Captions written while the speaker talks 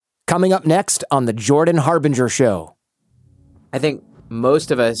Coming up next on The Jordan Harbinger Show. I think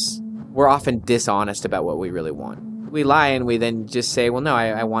most of us, we're often dishonest about what we really want. We lie and we then just say, well, no,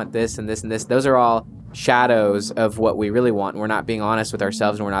 I want this and this and this. Those are all shadows of what we really want. We're not being honest with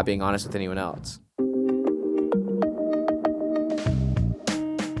ourselves and we're not being honest with anyone else.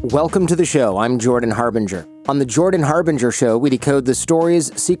 Welcome to the show. I'm Jordan Harbinger. On The Jordan Harbinger Show, we decode the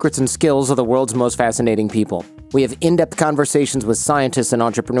stories, secrets, and skills of the world's most fascinating people. We have in-depth conversations with scientists and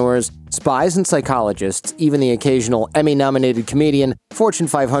entrepreneurs, spies and psychologists, even the occasional Emmy-nominated comedian, Fortune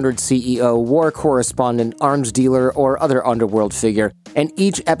 500 CEO, war correspondent, arms dealer, or other underworld figure. And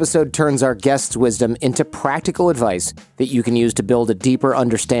each episode turns our guests' wisdom into practical advice that you can use to build a deeper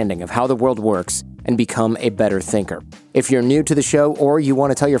understanding of how the world works and become a better thinker. If you're new to the show or you want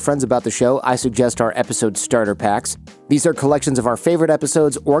to tell your friends about the show, I suggest our episode starter packs. These are collections of our favorite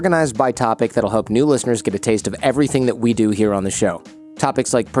episodes organized by topic that'll help new listeners get a taste of everything that we do here on the show.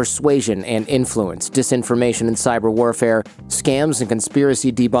 Topics like persuasion and influence, disinformation and cyber warfare, scams and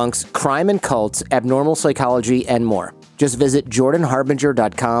conspiracy debunks, crime and cults, abnormal psychology, and more. Just visit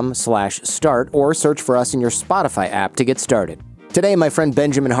jordanharbinger.com/start or search for us in your Spotify app to get started. Today, my friend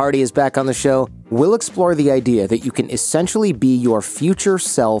Benjamin Hardy is back on the show. We'll explore the idea that you can essentially be your future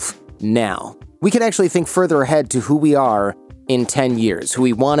self now. We can actually think further ahead to who we are in 10 years, who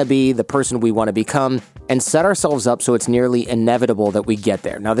we want to be, the person we want to become, and set ourselves up so it's nearly inevitable that we get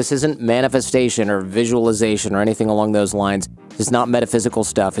there. Now, this isn't manifestation or visualization or anything along those lines. It's not metaphysical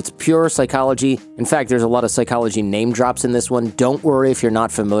stuff. It's pure psychology. In fact, there's a lot of psychology name drops in this one. Don't worry if you're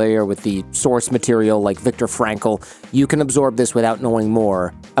not familiar with the source material like Viktor Frankl. You can absorb this without knowing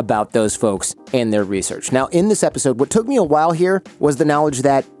more about those folks and their research. Now, in this episode, what took me a while here was the knowledge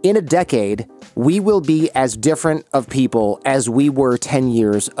that in a decade, we will be as different of people as we were 10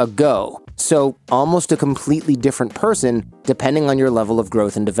 years ago. So almost a completely different person depending on your level of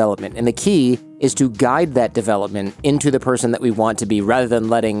growth and development. And the key is to guide that development into the person that we want to be rather than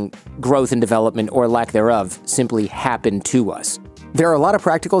letting growth and development or lack thereof simply happen to us. There are a lot of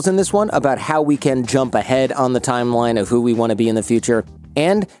practicals in this one about how we can jump ahead on the timeline of who we want to be in the future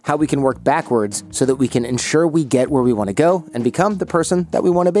and how we can work backwards so that we can ensure we get where we want to go and become the person that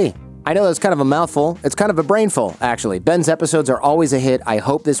we want to be. I know that's kind of a mouthful. It's kind of a brainful, actually. Ben's episodes are always a hit. I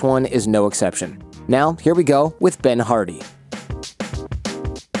hope this one is no exception. Now, here we go with Ben Hardy.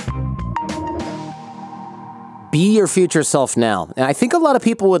 Be your future self now. And I think a lot of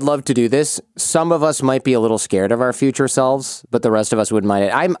people would love to do this. Some of us might be a little scared of our future selves, but the rest of us wouldn't mind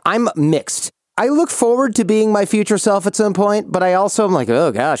it. I'm mixed. I look forward to being my future self at some point, but I also am like,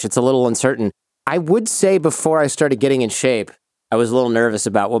 oh gosh, it's a little uncertain. I would say before I started getting in shape, I was a little nervous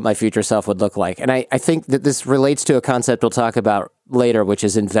about what my future self would look like. And I think that this relates to a concept we'll talk about later, which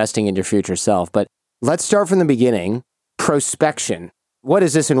is investing in your future self. But let's start from the beginning. Prospection. What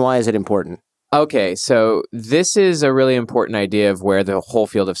is this and why is it important? Okay, so this is a really important idea of where the whole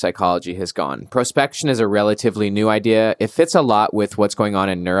field of psychology has gone. Prospection is a relatively new idea. It fits a lot with what's going on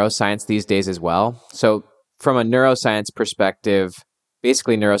in neuroscience these days as well. So from a neuroscience perspective,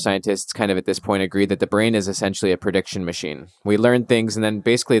 basically neuroscientists kind of at this point agree that the brain is essentially a prediction machine. We learn things and then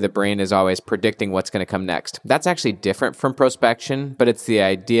basically the brain is always predicting what's going to come next. That's actually different from prospection, but it's the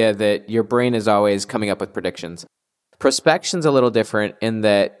idea that your brain is always coming up with predictions. Prospection's a little different in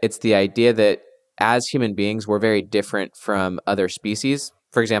that it's the idea that as human beings, we're very different from other species.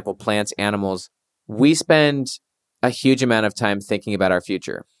 For example, plants, animals. We spend a huge amount of time thinking about our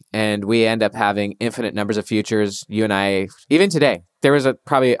future, and we end up having infinite numbers of futures. You and I, even today, there was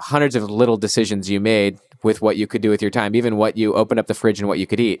probably hundreds of little decisions you made with what you could do with your time, even what you open up the fridge and what you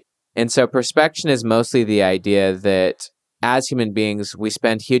could eat. And so prospection is mostly the idea that as human beings, we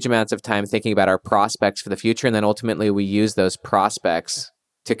spend huge amounts of time thinking about our prospects for the future, and then ultimately we use those prospects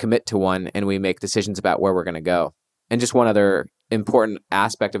to commit to one, and we make decisions about where we're going to go. And just one other important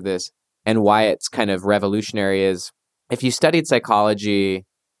aspect of this, and why it's kind of revolutionary, is if you studied psychology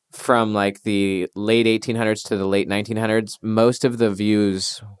from like the late 1800s to the late 1900s, most of the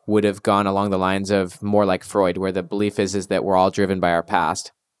views would have gone along the lines of more like Freud, where the belief is that we're all driven by our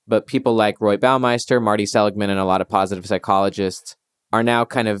past. But people like Roy Baumeister, Marty Seligman, and a lot of positive psychologists are now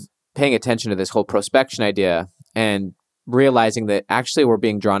kind of paying attention to this whole prospection idea and realizing that actually we're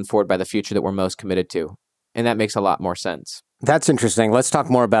being drawn forward by the future that we're most committed to. And that makes a lot more sense. That's interesting. Let's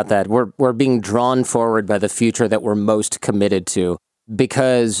talk more about that. We're being drawn forward by the future that we're most committed to.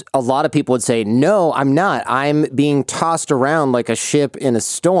 Because a lot of people would say, no, I'm not. I'm being tossed around like a ship in a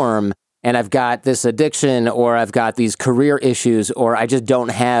storm. And I've got this addiction, or I've got these career issues, or I just don't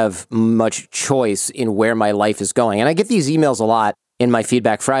have much choice in where my life is going. And I get these emails a lot in my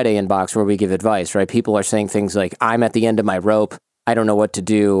Feedback Friday inbox where we give advice, right? People are saying things like, I'm at the end of my rope. I don't know what to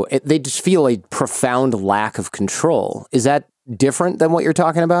do. They just feel a profound lack of control. Is that different than what you're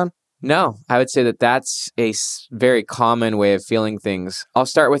talking about? No, I would say that that's a very common way of feeling things. I'll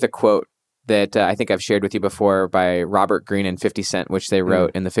start with a quote that I think I've shared with you before by Robert Greene and 50 Cent, which they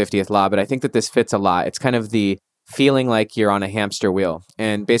wrote in the 50th Law, but I think that this fits a lot. It's kind of the feeling like you're on a hamster wheel.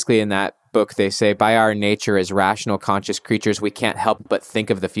 And basically in that book, they say, by our nature as rational, conscious creatures, we can't help but think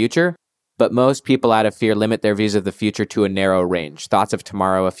of the future. But most people out of fear limit their views of the future to a narrow range. Thoughts of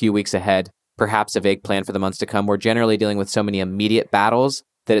tomorrow, a few weeks ahead, perhaps a vague plan for the months to come. We're generally dealing with so many immediate battles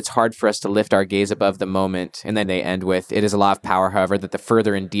that it's hard for us to lift our gaze above the moment. And then they end with, it is a law of power, however, that the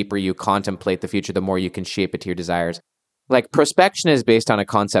further and deeper you contemplate the future, the more you can shape it to your desires. Like prospection is based on a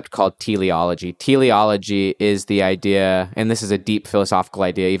concept called teleology. Teleology is the idea, and this is a deep philosophical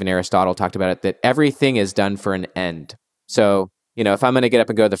idea, even Aristotle talked about it, that everything is done for an end. So, if I'm going to get up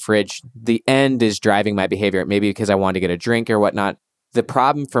and go to the fridge, the end is driving my behavior, maybe because I want to get a drink or whatnot. The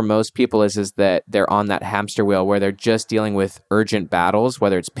problem for most people is that they're on that hamster wheel where they're just dealing with urgent battles,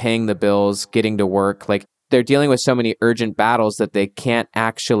 whether it's paying the bills, getting to work. Like they're dealing with so many urgent battles that they can't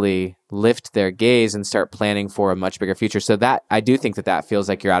actually lift their gaze and start planning for a much bigger future. So that I do think that feels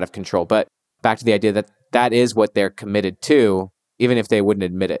like you're out of control. But back to the idea that that is what they're committed to, even if they wouldn't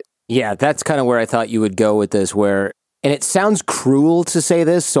admit it. Yeah, that's kind of where I thought you would go with this, and it sounds cruel to say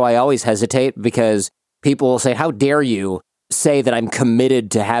this, so I always hesitate because people will say, how dare you say that I'm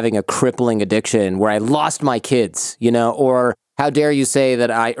committed to having a crippling addiction where I lost my kids, or how dare you say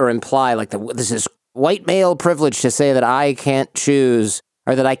that or imply like this is white male privilege to say that I can't choose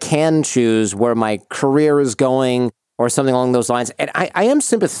or that I can choose where my career is going or something along those lines. And I am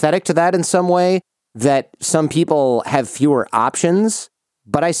sympathetic to that in some way, that some people have fewer options,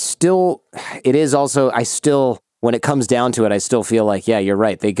 but when it comes down to it, I still feel like, yeah, you're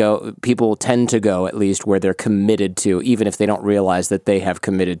right. People tend to go at least where they're committed to, even if they don't realize that they have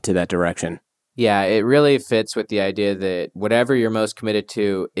committed to that direction. Yeah, it really fits with the idea that whatever you're most committed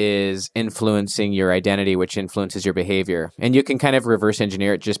to is influencing your identity, which influences your behavior. And you can kind of reverse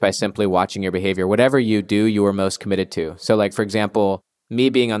engineer it just by simply watching your behavior. Whatever you do, you are most committed to. So like, for example, me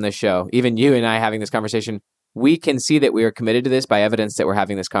being on this show, even you and I having this conversation, we can see that we are committed to this by evidence that we're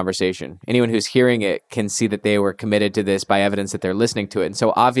having this conversation. Anyone who's hearing it can see that they were committed to this by evidence that they're listening to it. And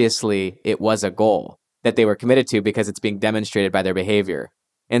so obviously it was a goal that they were committed to because it's being demonstrated by their behavior.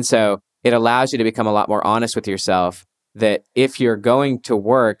 And so it allows you to become a lot more honest with yourself that if you're going to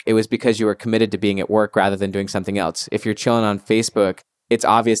work, it was because you were committed to being at work rather than doing something else. If you're chilling on Facebook, it's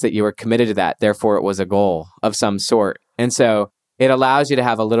obvious that you were committed to that. Therefore, it was a goal of some sort. And so it allows you to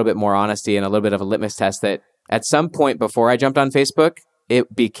have a little bit more honesty and a little bit of a litmus test that at some point before I jumped on Facebook,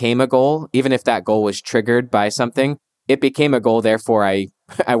 it became a goal. Even if that goal was triggered by something, it became a goal. Therefore, I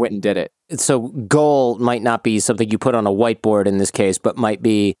went and did it. So goal might not be something you put on a whiteboard in this case, but might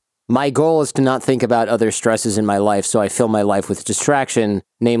be, my goal is to not think about other stresses in my life, so I fill my life with distraction,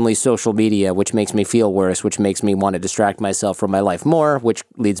 namely social media, which makes me feel worse, which makes me want to distract myself from my life more, which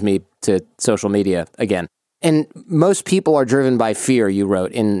leads me to social media again. And most people are driven by fear, you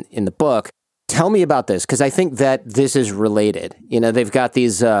wrote in the book. Tell me about this, because I think that this is related. They've got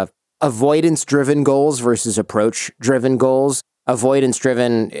these avoidance-driven goals versus approach-driven goals.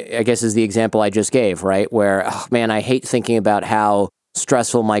 Avoidance-driven, I guess, is the example I just gave, right? Where, oh man, I hate thinking about how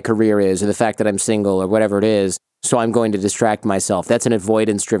stressful my career is or the fact that I'm single or whatever it is, so I'm going to distract myself. That's an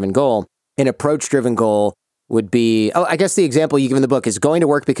avoidance-driven goal. An approach-driven goal would be, I guess the example you give in the book is going to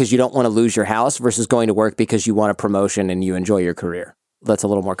work because you don't want to lose your house versus going to work because you want a promotion and you enjoy your career. That's a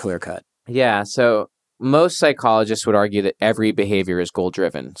little more clear-cut. Yeah, so most psychologists would argue that every behavior is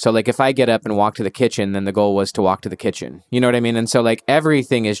goal-driven. So like if I get up and walk to the kitchen, then the goal was to walk to the kitchen. You know what I mean? And so like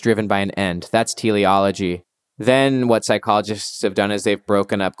everything is driven by an end. That's teleology. Then what psychologists have done is they've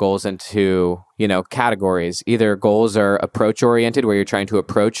broken up goals into, categories. Either goals are approach-oriented, where you're trying to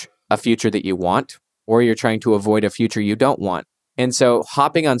approach a future that you want, or you're trying to avoid a future you don't want. And so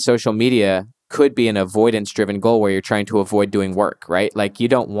hopping on social media could be an avoidance-driven goal where you're trying to avoid doing work, right? Like you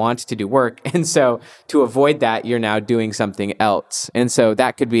don't want to do work. And so to avoid that, you're now doing something else. And so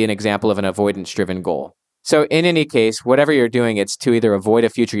that could be an example of an avoidance-driven goal. So in any case, whatever you're doing, it's to either avoid a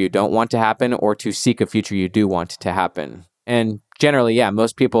future you don't want to happen or to seek a future you do want to happen. And generally, yeah,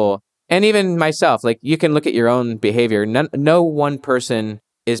 most people, and even myself, like you can look at your own behavior. No one person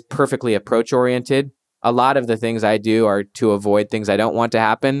is perfectly approach-oriented. A lot of the things I do are to avoid things I don't want to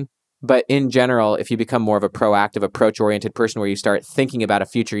happen. But in general, if you become more of a proactive, approach-oriented person where you start thinking about a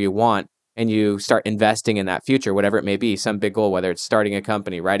future you want and you start investing in that future, whatever it may be, some big goal, whether it's starting a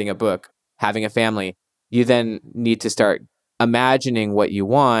company, writing a book, having a family, you then need to start imagining what you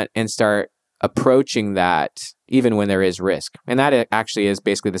want and start approaching that, even when there is risk. And that actually is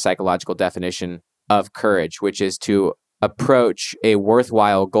basically the psychological definition of courage, which is to approach a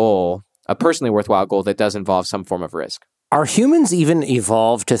worthwhile goal, a personally worthwhile goal that does involve some form of risk. Are humans even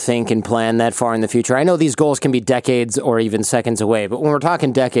evolved to think and plan that far in the future? I know these goals can be decades or even seconds away, but when we're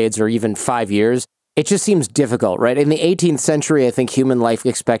talking decades or even 5 years, it just seems difficult, right? In the 18th century, I think human life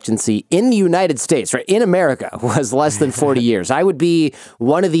expectancy in the United States, right, in America, was less than 40 years. I would be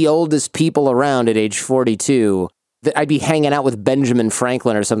one of the oldest people around at age 42. I'd be hanging out with Benjamin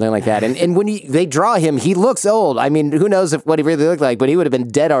Franklin or something like that. And when they draw him, he looks old. I mean, who knows what he really looked like, but he would have been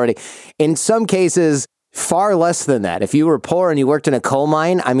dead already. In some cases, far less than that. If you were poor and you worked in a coal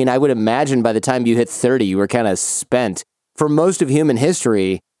mine, I mean, I would imagine by the time you hit 30, you were kind of spent. For most of human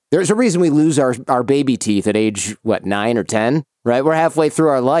history, there's a reason we lose our baby teeth at age, 9 or 10, right? We're halfway through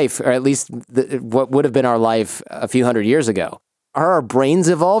our life, or at least what would have been our life a few hundred years ago. Are our brains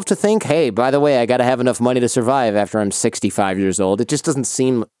evolved to think, hey, by the way, I got to have enough money to survive after I'm 65 years old? It just doesn't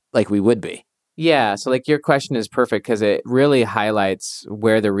seem like we would be. Yeah, so your question is perfect because it really highlights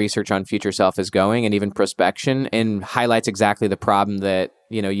where the research on future self is going and even prospection, and highlights exactly the problem that,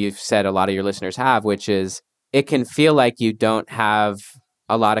 you've said a lot of your listeners have, which is it can feel like you don't have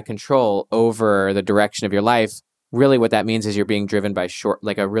a lot of control over the direction of your life. Really what that means is you're being driven by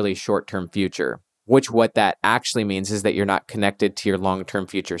a really short-term future, which what that actually means is that you're not connected to your long-term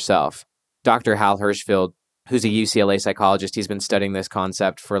future self. Dr. Hal Hershfield, who's a UCLA psychologist, he's been studying this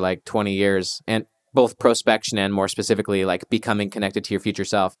concept for 20 years, and both prospection and more specifically, becoming connected to your future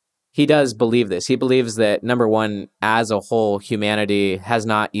self. He does believe this. He believes that, number one, as a whole, humanity has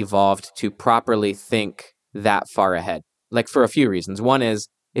not evolved to properly think that far ahead. For a few reasons. One is,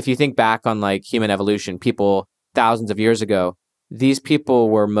 if you think back on human evolution, people thousands of years ago, these people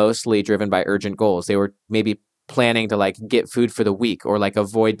were mostly driven by urgent goals. They were maybe planning to get food for the week or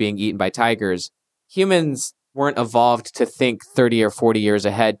avoid being eaten by tigers. Humans weren't evolved to think 30 or 40 years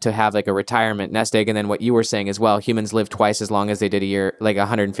ahead to have a retirement nest egg. And then what you were saying as well, humans live twice as long as they did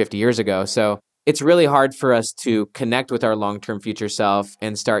 150 years ago. So it's really hard for us to connect with our long-term future self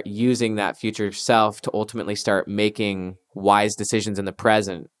and start using that future self to ultimately start making wise decisions in the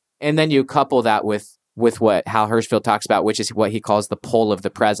present. And then you couple that with what Hal Hershfield talks about, which is what he calls the pull of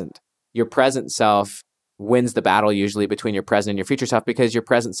the present. Your present self wins the battle usually between your present and your future self because your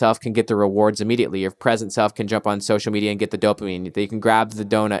present self can get the rewards immediately. Your present self can jump on social media and get the dopamine. They can grab the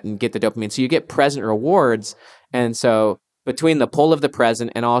donut and get the dopamine. So you get present rewards. And so between the pull of the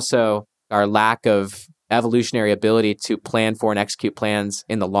present and also our lack of evolutionary ability to plan for and execute plans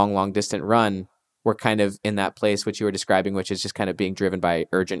in the long, long distant run, we're kind of in that place which you were describing, which is just kind of being driven by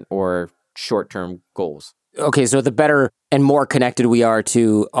urgent or short-term goals. Okay, so the better and more connected we are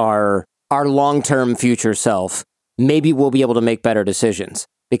to our long-term future self, maybe we'll be able to make better decisions.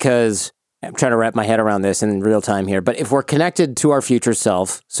 Because I'm trying to wrap my head around this in real time here, but if we're connected to our future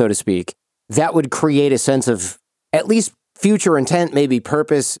self, so to speak, that would create a sense of at least future intent, maybe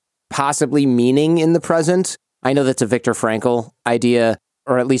purpose, possibly meaning in the present. I know that's a Viktor Frankl idea,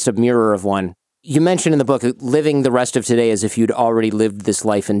 or at least a mirror of one. You mentioned in the book living the rest of today as if you'd already lived this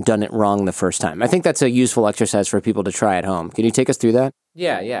life and done it wrong the first time. I think that's a useful exercise for people to try at home. Can you take us through that?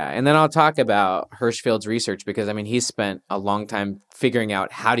 Yeah. And then I'll talk about Hershfield's research because, he's spent a long time figuring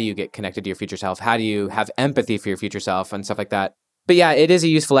out how do you get connected to your future self? How do you have empathy for your future self and stuff like that? But yeah, it is a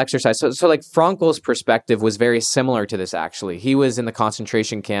useful exercise. So Frankl's perspective was very similar to this, actually. He was in the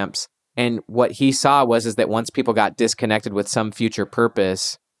concentration camps, and what he saw is that once people got disconnected with some future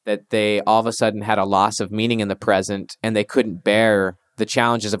purpose, that they all of a sudden had a loss of meaning in the present and they couldn't bear the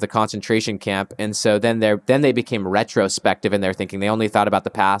challenges of the concentration camp. And so then they became retrospective in their thinking. They only thought about the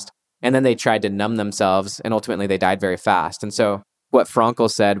past, and then they tried to numb themselves, and ultimately they died very fast. And so what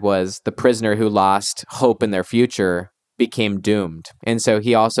Frankl said was the prisoner who lost hope in their future became doomed. And so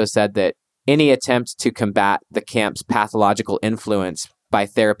he also said that any attempt to combat the camp's pathological influence by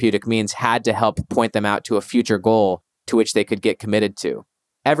therapeutic means had to help point them out to a future goal to which they could get committed to.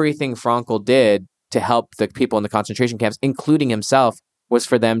 Everything Frankl did to help the people in the concentration camps, including himself, was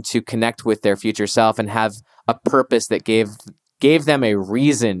for them to connect with their future self and have a purpose that gave them a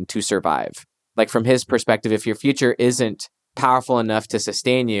reason to survive. From his perspective, if your future isn't powerful enough to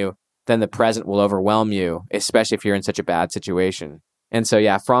sustain you, then the present will overwhelm you, especially if you're in such a bad situation. And so,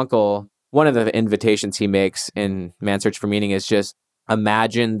 yeah, Frankl, one of the invitations he makes in Man's Search for Meaning is just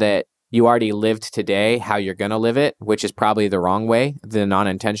imagine that you already lived today how you're going to live it, which is probably the wrong way, the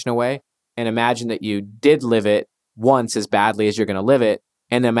non-intentional way. And imagine that you did live it once as badly as you're going to live it.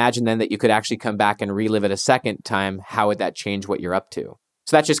 And imagine then that you could actually come back and relive it a second time. How would that change what you're up to?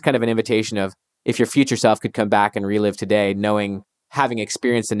 So that's just kind of an invitation of if your future self could come back and relive today, having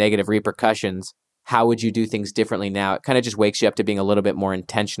experienced the negative repercussions, how would you do things differently now? It kind of just wakes you up to being a little bit more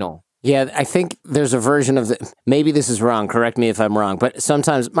intentional. Yeah, I think there's a version of maybe this is wrong, correct me if I'm wrong, but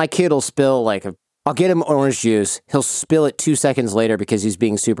sometimes my kid will spill I'll get him orange juice, he'll spill it 2 seconds later because he's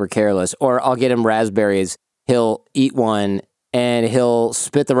being super careless, or I'll get him raspberries, he'll eat one, and he'll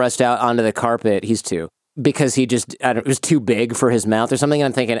spit the rest out onto the carpet, he's 2, because it was too big for his mouth or something, and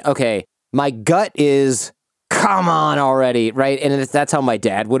I'm thinking, okay, my gut is, come on already, right? And that's how my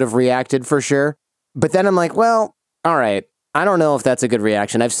dad would have reacted for sure. But then I'm like, well, all right, I don't know if that's a good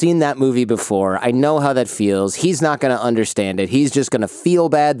reaction. I've seen that movie before. I know how that feels. He's not going to understand it. He's just going to feel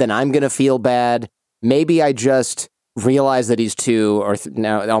bad. Then I'm going to feel bad. Maybe I just realize that he's 2 or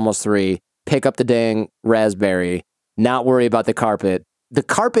now almost 3, pick up the dang raspberry, not worry about the carpet. The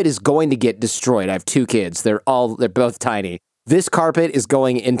carpet is going to get destroyed. I have 2 kids. They're both tiny. This carpet is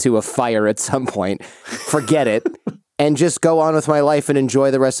going into a fire at some point. Forget it. And just go on with my life and enjoy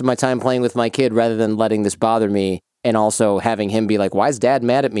the rest of my time playing with my kid rather than letting this bother me. And also having him be like, why is dad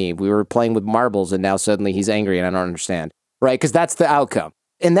mad at me? We were playing with marbles and now suddenly he's angry and I don't understand. Right? Because that's the outcome.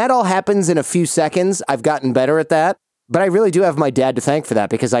 And that all happens in a few seconds. I've gotten better at that. But I really do have my dad to thank for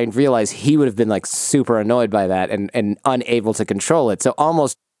that because I realize he would have been like super annoyed by that and unable to control it. So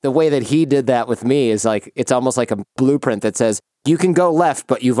almost the way that he did that with me is like, it's almost like a blueprint that says, you can go left,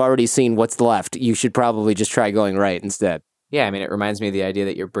 but you've already seen what's left. You should probably just try going right instead. Yeah, I mean, it reminds me of the idea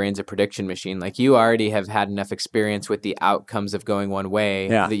that your brain's a prediction machine. Like you already have had enough experience with the outcomes of going one way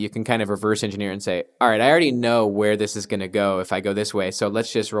that you can kind of reverse engineer and say, all right, I already know where this is going to go if I go this way. So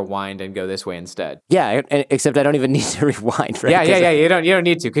let's just rewind and go this way instead. Yeah, except I don't even need to rewind. Right? Yeah. You don't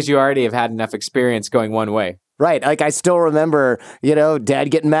need to because you already have had enough experience going one way. Right. Like I still remember,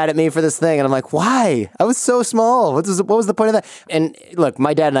 dad getting mad at me for this thing. And I'm like, why? I was so small. What was the point of that? And look,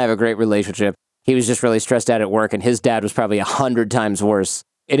 my dad and I have a great relationship. He was just really stressed out at work, and his dad was probably 100 times worse.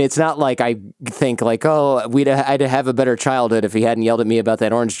 And it's not like I think like, oh, I'd have a better childhood if he hadn't yelled at me about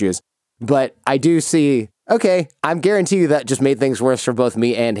that orange juice. But I do see, okay, I'm guarantee you that just made things worse for both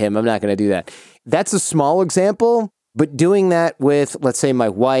me and him. I'm not going to do that. That's a small example, but doing that with, let's say, my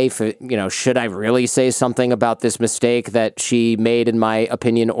wife, should I really say something about this mistake that she made, in my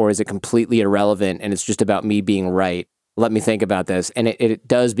opinion, or is it completely irrelevant and it's just about me being right? Let me think about this. And it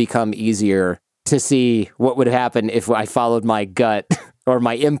does become easier to see what would happen if I followed my gut or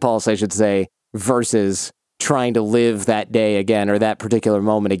my impulse, I should say, versus trying to live that day again or that particular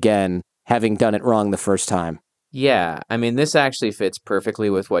moment again, having done it wrong the first time. Yeah, I mean, this actually fits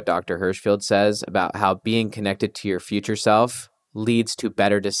perfectly with what Dr. Hirschfield says about how being connected to your future self leads to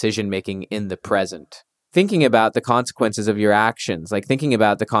better decision-making in the present. Thinking about the consequences of your actions, like thinking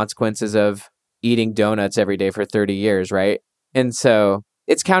about the consequences of eating donuts every day for 30 years, right? And so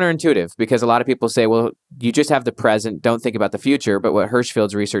it's counterintuitive because a lot of people say, well, you just have the present, don't think about the future. But what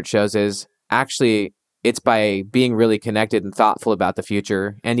Hirschfield's research shows is actually it's by being really connected and thoughtful about the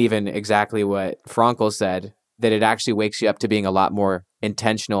future, and even exactly what Frankl said, that it actually wakes you up to being a lot more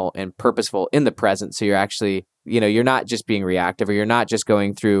intentional and purposeful in the present. So you're actually, you're not just being reactive, or you're not just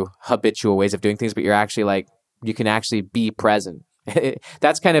going through habitual ways of doing things, but you're actually like, you can actually be present.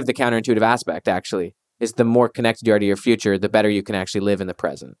 That's kind of the counterintuitive aspect, actually, is the more connected you are to your future, the better you can actually live in the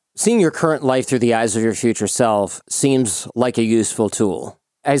present. Seeing your current life through the eyes of your future self seems like a useful tool.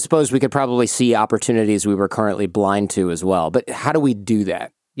 I suppose we could probably see opportunities we were currently blind to as well. But how do we do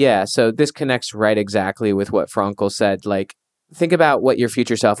that? Yeah, so this connects right exactly with what Frankl said. Like, think about what your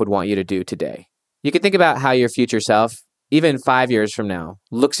future self would want you to do today. You can think about how your future self, even 5 years from now,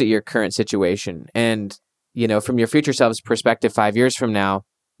 looks at your current situation. And, from your future self's perspective 5 years from now,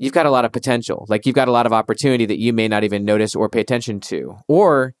 you've got a lot of potential. Like, you've got a lot of opportunity that you may not even notice or pay attention to.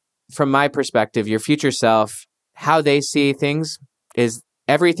 Or, from my perspective, your future self, how they see things is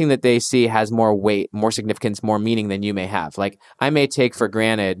everything that they see has more weight, more significance, more meaning than you may have. Like, I may take for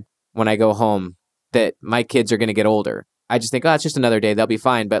granted when I go home that my kids are going to get older. I just think, oh, it's just another day. They'll be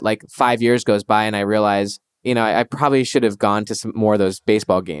fine. But like 5 years goes by and I realize, I probably should have gone to some more of those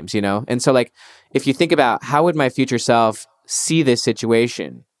baseball games, And so like, if you think about how would my future self see this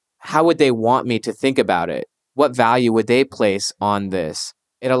situation, how would they want me to think about it? What value would they place on this?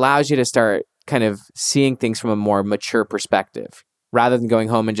 It allows you to start kind of seeing things from a more mature perspective rather than going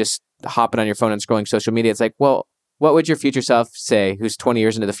home and just hopping on your phone and scrolling social media. It's like, well, what would your future self say who's 20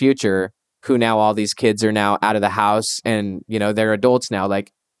 years into the future, who now all these kids are now out of the house and, they're adults now.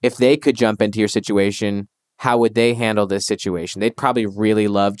 Like, if they could jump into your situation, how would they handle this situation? They'd probably really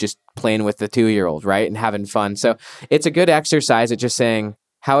love just playing with the 2-year-old, right? And having fun. So it's a good exercise at just saying,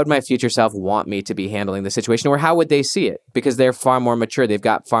 how would my future self want me to be handling the situation? Or how would they see it? Because they're far more mature. They've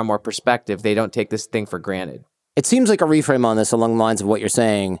got far more perspective. They don't take this thing for granted. It seems like a reframe on this along the lines of what you're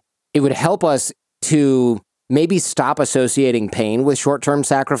saying. It would help us to maybe stop associating pain with short-term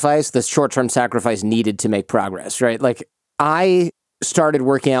sacrifice. The short-term sacrifice needed to make progress, right? Like I started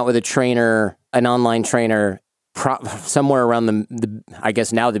working out with a trainer, an online trainer, somewhere around the I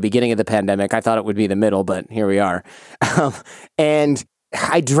guess now the beginning of the pandemic. I thought it would be the middle, but here we are. And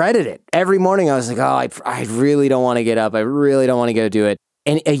I dreaded it. Every morning I was like, I really don't want to get up. I really don't want to go do it.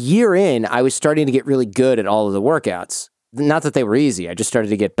 And a year in, I was starting to get really good at all of the workouts. Not that they were easy. I just started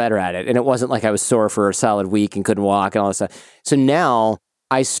to get better at it. And it wasn't like I was sore for a solid week and couldn't walk and all this stuff. So now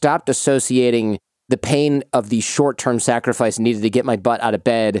I stopped associating the pain of the short-term sacrifice needed to get my butt out of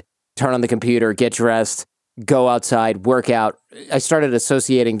bed, turn on the computer, get dressed, go outside, work out. I started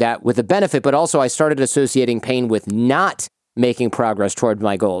associating that with the benefit, but also I started associating pain with not making progress toward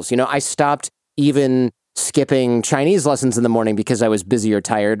my goals. I stopped even skipping Chinese lessons in the morning because I was busy or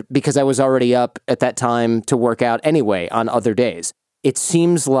tired, because I was already up at that time to work out anyway on other days. It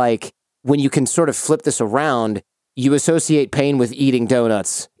seems like when you can sort of flip this around, you associate pain with eating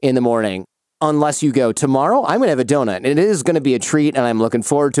donuts in the morning. Unless you go, tomorrow, I'm going to have a donut. And it is going to be a treat, and I'm looking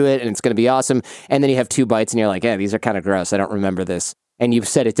forward to it, and it's going to be awesome. And then you have 2 bites, and you're like, these are kind of gross. I don't remember this. And you've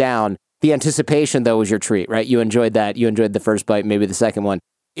set it down. The anticipation, though, was your treat, right? You enjoyed that. You enjoyed the first bite, maybe the second one.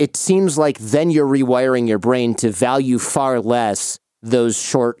 It seems like then you're rewiring your brain to value far less those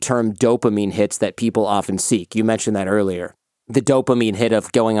short-term dopamine hits that people often seek. You mentioned that earlier. The dopamine hit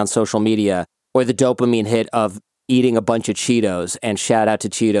of going on social media, or the dopamine hit of eating a bunch of Cheetos, and shout out to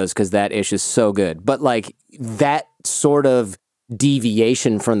Cheetos because that ish is so good. But like that sort of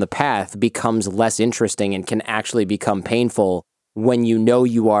deviation from the path becomes less interesting and can actually become painful when you know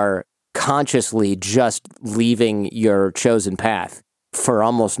you are consciously just leaving your chosen path for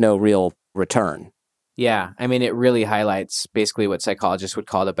almost no real return. Yeah, I mean, it really highlights basically what psychologists would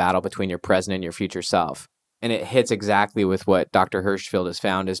call the battle between your present and your future self. And it hits exactly with what Dr. Hirschfeld has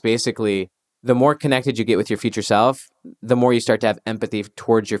found is basically the more connected you get with your future self, the more you start to have empathy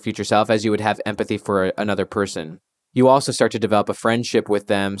towards your future self as you would have empathy for another person. You also start to develop a friendship with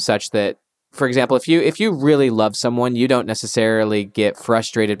them such that, for example, if you really love someone, you don't necessarily get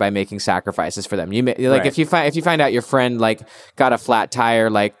frustrated by making sacrifices for them. You may, like right. if you find out your friend like got a flat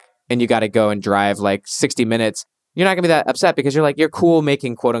tire and you got to go and drive 60 minutes, you're not going to be that upset because you're cool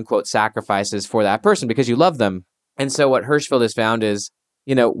making quote unquote sacrifices for that person because you love them. And so what Hirschfeld has found is,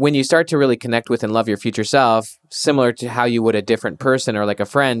 when you start to really connect with and love your future self, similar to how you would a different person or like a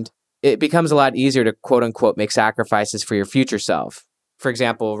friend, it becomes a lot easier to quote unquote make sacrifices for your future self. For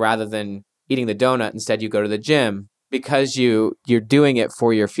example, rather than eating the donut, instead you go to the gym because you're doing it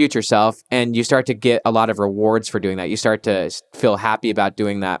for your future self and you start to get a lot of rewards for doing that. You start to feel happy about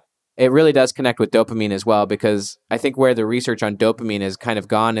doing that. It really does connect with dopamine as well, because I think where the research on dopamine has kind of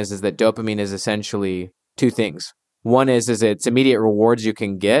gone is that dopamine is essentially 2 things. One is it's immediate rewards you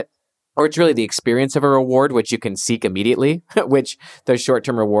can get, or it's really the experience of a reward, which you can seek immediately, which those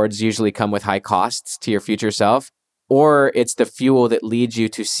short-term rewards usually come with high costs to your future self, or it's the fuel that leads you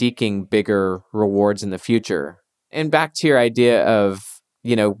to seeking bigger rewards in the future. And back to your idea of,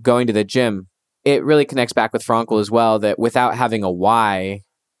 going to the gym, it really connects back with Frankl as well, that without having a why,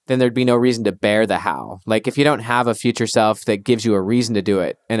 then there'd be no reason to bear the how. Like if you don't have a future self that gives you a reason to do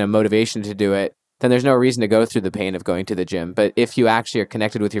it and a motivation to do it, then there's no reason to go through the pain of going to the gym. But if you actually are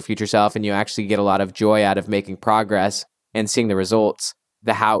connected with your future self and you actually get a lot of joy out of making progress and seeing the results,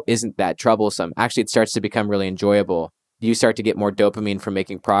 the how isn't that troublesome. Actually, it starts to become really enjoyable. You start to get more dopamine from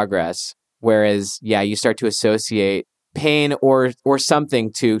making progress. Whereas, you start to associate pain or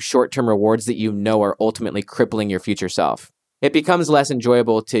something to short-term rewards that are ultimately crippling your future self. It becomes less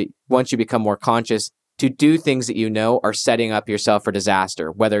enjoyable to, once you become more conscious, to do things that are setting up yourself for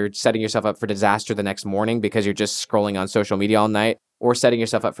disaster, whether it's setting yourself up for disaster the next morning because you're just scrolling on social media all night, or setting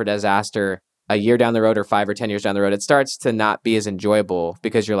yourself up for disaster a year down the road or 5 or 10 years down the road. It starts to not be as enjoyable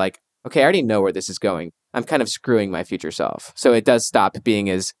because you're like, okay, I already know where this is going. I'm kind of screwing my future self. So it does stop being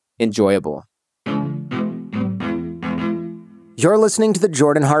as enjoyable. You're listening to The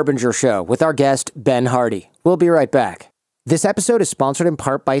Jordan Harbinger Show with our guest, Ben Hardy. We'll be right back. This episode is sponsored in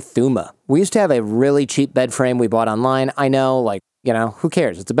part by Thuma. We used to have a really cheap bed frame we bought online. I know, who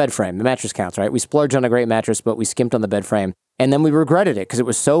cares? It's a bed frame. The mattress counts, right? We splurged on a great mattress, but we skimped on the bed frame. And then we regretted it because it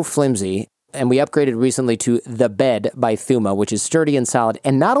was so flimsy. And we upgraded recently to The Bed by Thuma, which is sturdy and solid.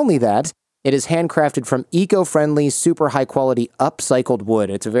 And not only that, it is handcrafted from eco-friendly, super high-quality, upcycled wood.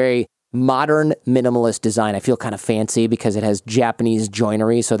 It's a very modern, minimalist design. I feel kind of fancy because it has Japanese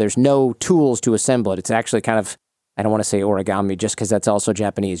joinery, so there's no tools to assemble it. It's actually kind of, I don't want to say origami just because that's also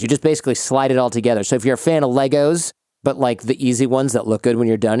Japanese. You just basically slide it all together. So if you're a fan of Legos, but like the easy ones that look good when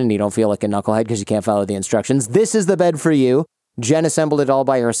you're done and you don't feel like a knucklehead because you can't follow the instructions, this is the bed for you. Jen assembled it all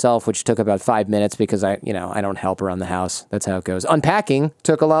by herself, which took about 5 minutes because I don't help around the house. That's how it goes. Unpacking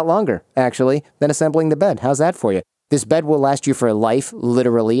took a lot longer, actually, than assembling the bed. How's that for you? This bed will last you for life,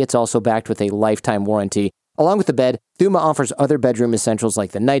 literally. It's also backed with a lifetime warranty. Along with the bed, Thuma offers other bedroom essentials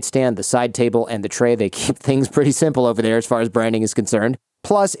like the nightstand, the side table, and the tray. They keep things pretty simple over there as far as branding is concerned.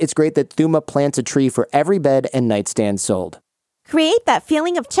 Plus, it's great that Thuma plants a tree for every bed and nightstand sold. Create that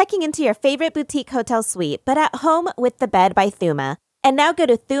feeling of checking into your favorite boutique hotel suite, but at home with the bed by Thuma. And now go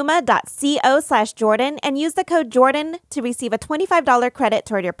to thuma.co/Jordan and use the code Jordan to receive a $25 credit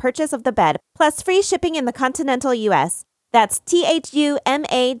toward your purchase of the bed, plus free shipping in the continental U.S. That's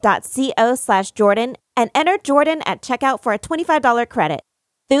thuma.co/Jordan and enter Jordan at checkout for a $25 credit.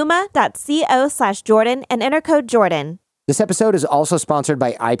 Thuma.co/Jordan and enter code Jordan. This episode is also sponsored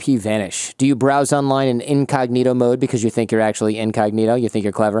by IPVanish. Do you browse online in incognito mode because you think you're actually incognito? You think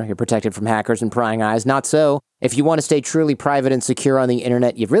you're clever? You're protected from hackers and prying eyes? Not so. If you want to stay truly private and secure on the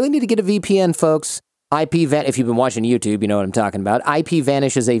internet, you really need to get a VPN, folks. If you've been watching YouTube, you know what I'm talking about.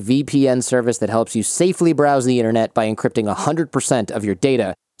 IPVanish is a VPN service that helps you safely browse the internet by encrypting 100% of your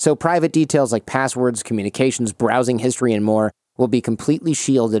data. So private details like passwords, communications, browsing history, and more will be completely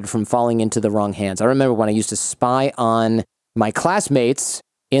shielded from falling into the wrong hands. I remember when I used to spy on my classmates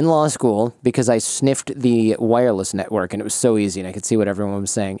in law school because I sniffed the wireless network, and it was so easy, and I could see what everyone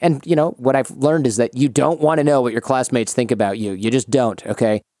was saying. And, what I've learned is that you don't want to know what your classmates think about you. You just don't,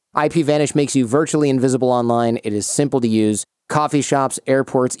 okay? IPVanish makes you virtually invisible online. It is simple to use. Coffee shops,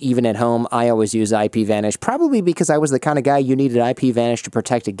 airports, even at home, I always use IPVanish, probably because I was the kind of guy you needed IPVanish to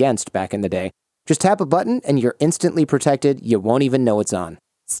protect against back in the day. Just tap a button and you're instantly protected. You won't even know it's on.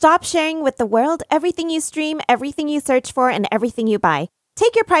 Stop sharing with the world everything you stream, everything you search for, and everything you buy.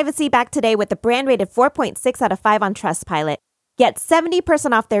 Take your privacy back today with the brand rated 4.6 out of 5 on Trustpilot. Get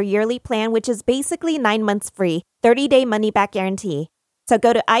 70% off their yearly plan, which is basically 9 months free, 30-day money-back guarantee. So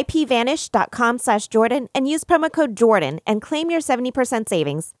go to ipvanish.com/Jordan and use promo code Jordan and claim your 70%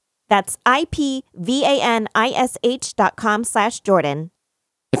 savings. That's ipvanish.com/Jordan.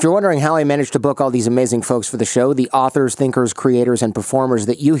 If you're wondering how I managed to book all these amazing folks for the show, the authors, thinkers, creators, and performers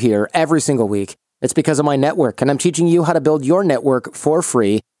that you hear every single week, it's because of my network, and I'm teaching you how to build your network for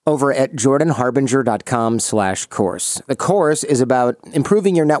free over at jordanharbinger.com/course. The course is about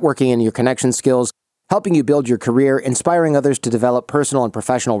improving your networking and your connection skills, helping you build your career, inspiring others to develop personal and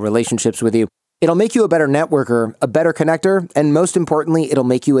professional relationships with you. It'll make you a better networker, a better connector, and most importantly, it'll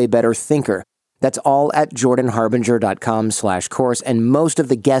make you a better thinker. That's all at jordanharbinger.com/course, and most of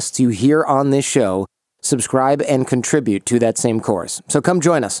the guests you hear on this show subscribe and contribute to that same course. So come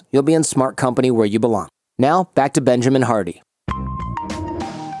join us. You'll be in smart company where you belong. Now, back to Benjamin Hardy.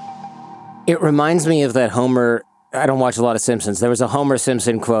 It reminds me of that Homer. I don't watch a lot of Simpsons. There was a Homer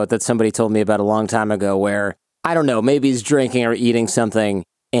Simpson quote that somebody told me about a long time ago where, I don't know, maybe he's drinking or eating something,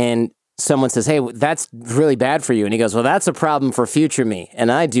 and someone says, hey, that's really bad for you. And he goes, well, that's a problem for future me.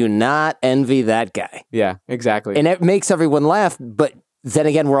 And I do not envy that guy. Yeah, exactly. And it makes everyone laugh, but then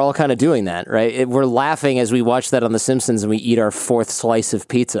again, we're all kind of doing that, right? We're laughing as we watch that on The Simpsons and we eat our 4th slice of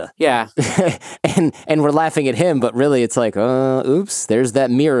pizza. Yeah. and we're laughing at him, but really it's like, oops, there's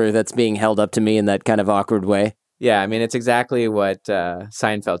that mirror that's being held up to me in that kind of awkward way. Yeah, I mean, it's exactly what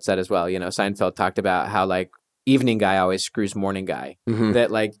Seinfeld said as well. Seinfeld talked about how, evening guy always screws morning guy. Mm-hmm.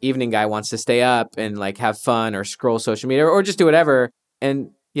 That, evening guy wants to stay up and, have fun or scroll social media or just do whatever. And,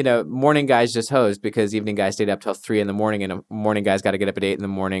 morning guy's just hosed because evening guy stayed up till 3 a.m. and a morning guy's got to get up at 8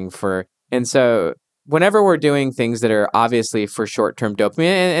 a.m. And so whenever we're doing things that are obviously for short-term dopamine,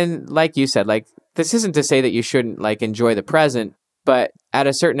 and like you said, this isn't to say that you shouldn't, enjoy the present, but at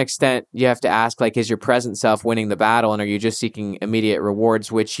a certain extent, you have to ask, is your present self winning the battle, and are you just seeking immediate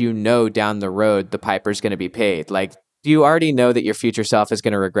rewards, which down the road the piper's going to be paid? Do you already know that your future self is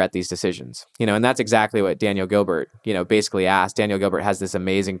going to regret these decisions? And that's exactly what Daniel Gilbert, basically asked. Daniel Gilbert has this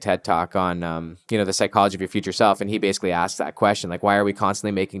amazing TED Talk on, the psychology of your future self, and he basically asks that question, why are we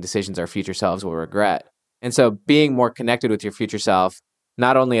constantly making decisions our future selves will regret? And so being more connected with your future self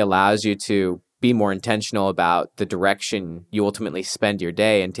not only allows you to be more intentional about the direction you ultimately spend your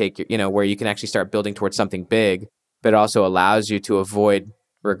day and take your, where you can actually start building towards something big, but also allows you to avoid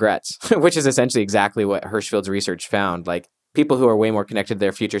regrets, which is essentially exactly what Hirschfield's research found. People who are way more connected to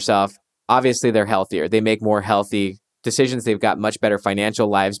their future self, obviously they're healthier. They make more healthy decisions. They've got much better financial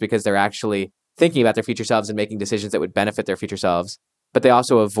lives because they're actually thinking about their future selves and making decisions that would benefit their future selves. But they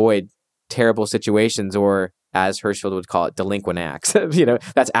also avoid terrible situations, or as Hirschfeld would call it, delinquent acts.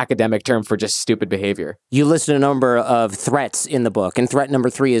 That's academic term for just stupid behavior. You listed a number of threats in the book, and threat number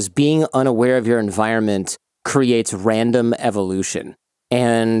 3 is being unaware of your environment creates random evolution.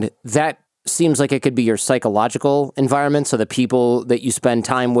 And that seems like it could be your psychological environment. So the people that you spend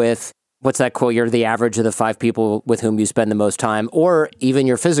time with, what's that quote? You're the average of the 5 people with whom you spend the most time, or even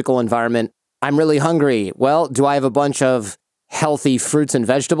your physical environment. I'm really hungry. Well, do I have a bunch of healthy fruits and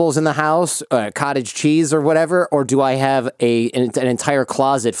vegetables in the house, cottage cheese or whatever? Or do I have an entire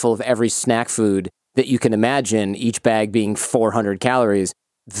closet full of every snack food that you can imagine, each bag being 400 calories?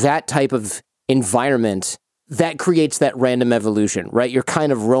 That type of environment, that creates that random evolution, right? You're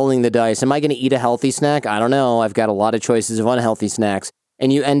kind of rolling the dice. Am I going to eat a healthy snack? I don't know. I've got a lot of choices of unhealthy snacks.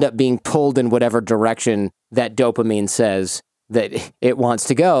 And you end up being pulled in whatever direction that dopamine says that it wants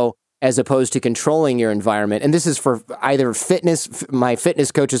to go, as opposed to controlling your environment. And this is for either fitness. My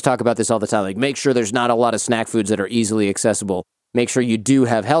fitness coaches talk about this all the time. Like, make sure there's not a lot of snack foods that are easily accessible. Make sure you do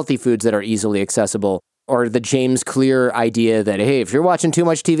have healthy foods that are easily accessible. Or the James Clear idea that, hey, if you're watching too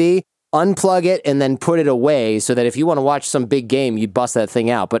much TV, unplug it and then put it away so that if you want to watch some big game, you bust that thing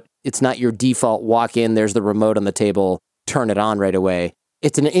out. But it's not your default walk in, there's the remote on the table, turn it on right away.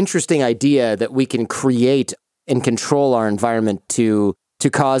 It's an interesting idea that we can create and control our environment to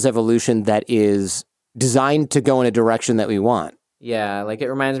cause evolution that is designed to go in a direction that we want. Yeah, like it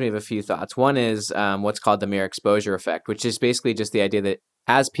reminds me of a few thoughts. One is what's called the mere exposure effect, which is basically just the idea that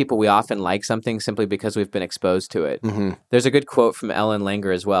as people, we often like something simply because we've been exposed to it. Mm-hmm. There's a good quote from Ellen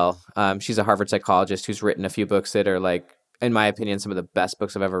Langer as well. She's a Harvard psychologist who's written a few books that are, like, in my opinion, some of the best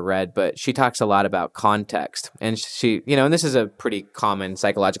books I've ever read, but she talks a lot about context. And she, and this is a pretty common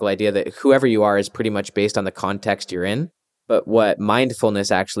psychological idea that whoever you are is pretty much based on the context you're in. But what mindfulness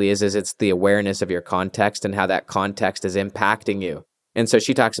actually is it's the awareness of your context and how that context is impacting you. And so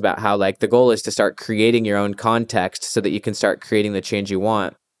she talks about how, like, the goal is to start creating your own context so that you can start creating the change you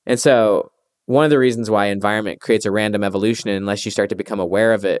want. And so one of the reasons why environment creates a random evolution, unless you start to become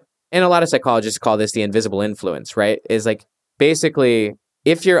aware of it, and a lot of psychologists call this the invisible influence, right? Is like, basically,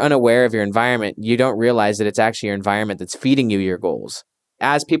 if you're unaware of your environment, you don't realize that it's actually your environment that's feeding you your goals.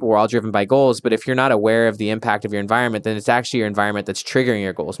 As people, we're all driven by goals, but if you're not aware of the impact of your environment, then it's actually your environment that's triggering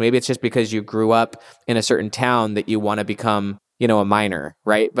your goals. Maybe it's just because you grew up in a certain town that you want to become, a miner,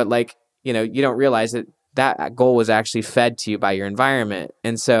 right? But you don't realize that that goal was actually fed to you by your environment.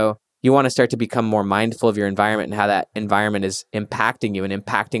 And so you want to start to become more mindful of your environment and how that environment is impacting you and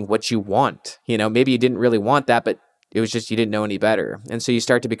impacting what you want. Maybe you didn't really want that, but it was just you didn't know any better. And so you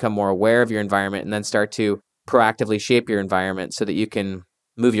start to become more aware of your environment and then start to proactively shape your environment so that you can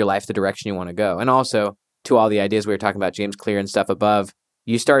move your life the direction you want to go. And also, to all the ideas we were talking about, James Clear and stuff above,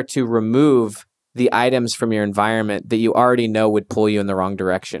 you start to remove the items from your environment that you already know would pull you in the wrong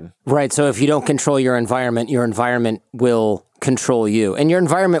direction. Right. So if you don't control your environment will control you. And your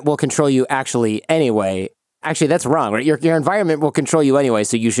environment will control you actually anyway. Actually, that's wrong, right? Your environment will control you anyway,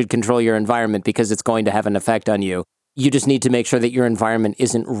 so you should control your environment because it's going to have an effect on you. You just need to make sure that your environment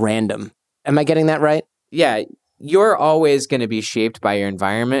isn't random. Am I getting that right? Yeah. You're always going to be shaped by your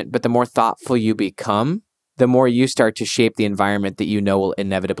environment, but the more thoughtful you become, the more you start to shape the environment that you know will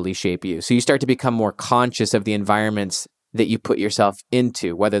inevitably shape you. So you start to become more conscious of the environments that you put yourself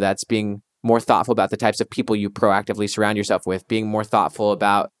into, whether that's being more thoughtful about the types of people you proactively surround yourself with, being more thoughtful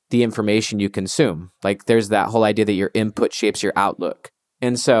about the information you consume. Like, there's that whole idea that your input shapes your outlook.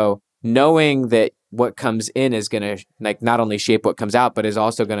 And so knowing that what comes in is going to, like, not only shape what comes out, but is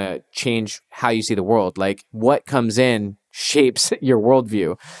also going to change how you see the world. Like, what comes in shapes your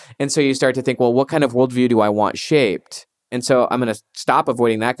worldview. And so you start to think, well, what kind of worldview do I want shaped? And so I'm going to stop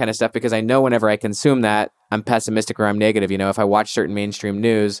avoiding that kind of stuff because I know whenever I consume that, I'm pessimistic or I'm negative. If I watch certain mainstream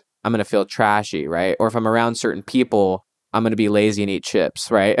news, I'm going to feel trashy, right? Or if I'm around certain people, I'm going to be lazy and eat chips,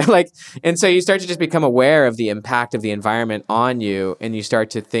 right? And so you start to just become aware of the impact of the environment on you, and you start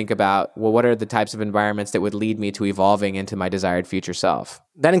to think about, well, what are the types of environments that would lead me to evolving into my desired future self?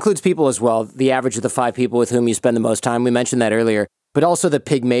 That includes people as well, the average of the 5 people with whom you spend the most time. We mentioned that earlier, but also the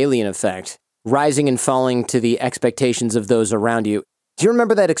Pygmalion effect, rising and falling to the expectations of those around you. Do you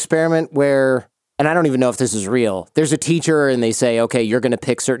remember that experiment where, and I don't even know if this is real, there's a teacher and they say, okay, you're going to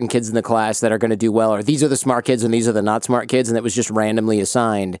pick certain kids in the class that are going to do well, or these are the smart kids and these are the not smart kids, and it was just randomly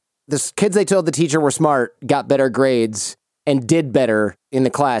assigned. The kids they told the teacher were smart got better grades and did better in the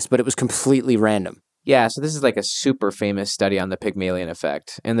class, but it was completely random. Yeah, so this is like a super famous study on the Pygmalion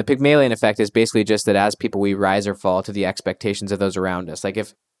effect. And the Pygmalion effect is basically just that as people, we rise or fall to the expectations of those around us.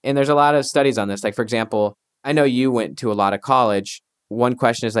 And there's a lot of studies on this. Like, for example, I know you went to a lot of college. One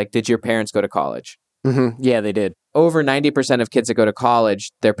question is like, did your parents go to college? Yeah, they did. Over 90% of kids that go to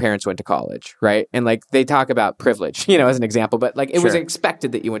college, their parents went to college, right? And like they talk about privilege, as an example, but like it was Sure.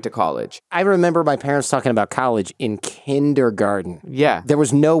 expected that you went to college. I remember my parents talking about college in kindergarten. Yeah. There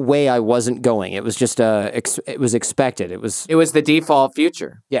was no way I wasn't going. It was just it was expected. It was the default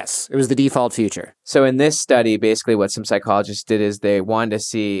future. Yes, it was the default future. So in this study, basically what some psychologists did is they wanted to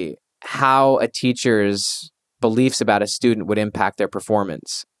see how a teacher's beliefs about a student would impact their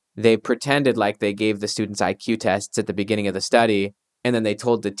performance. They pretended like they gave the students IQ tests at the beginning of the study, and then they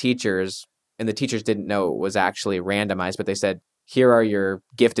told the teachers, and the teachers didn't know it was actually randomized, but they said, here are your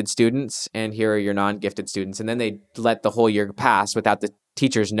gifted students, and here are your non-gifted students. And then they let the whole year pass without the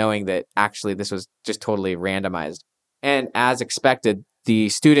teachers knowing that actually this was just totally randomized. And as expected, the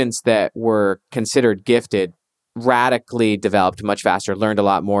students that were considered gifted radically developed much faster, learned a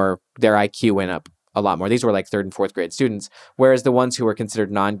lot more, their IQ went up a lot more. These were like 3rd and 4th grade students, whereas the ones who were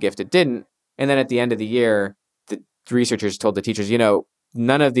considered non-gifted didn't. And then at the end of the year, the researchers told the teachers,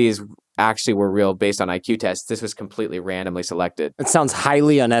 none of these actually were real based on IQ tests. This was completely randomly selected. It sounds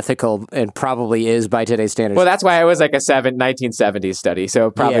highly unethical and probably is by today's standards. Well, that's why it was like a 1970s study. So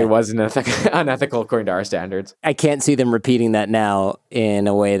it probably wasn't unethical according to our standards. I can't see them repeating that now in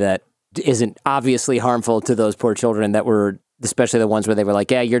a way that isn't obviously harmful to those poor children that were, especially the ones where they were like,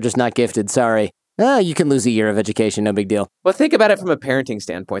 yeah, you're just not gifted. Sorry. You can lose a year of education. No big deal. Well, think about it from a parenting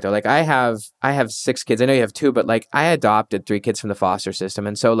standpoint, though. Like I have 6 kids. I know you have 2, but like I adopted 3 kids from the foster system.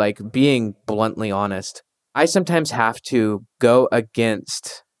 And so like being bluntly honest, I sometimes have to go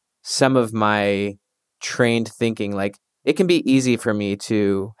against some of my trained thinking. Like it can be easy for me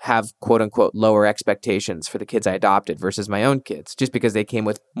to have quote unquote lower expectations for the kids I adopted versus my own kids, just because they came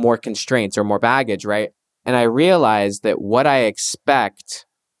with more constraints or more baggage, right? And I realized that what I expect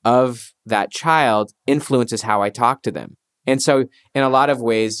of that child influences how I talk to them. And so in a lot of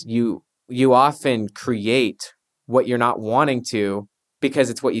ways, you often create what you're not wanting to because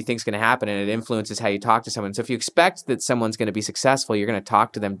it's what you think is going to happen, and it influences how you talk to someone. So if you expect that someone's going to be successful, you're going to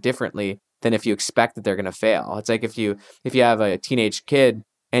talk to them differently than if you expect that they're going to fail. It's like if you have a teenage kid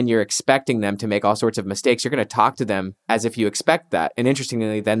and you're expecting them to make all sorts of mistakes, you're going to talk to them as if you expect that. And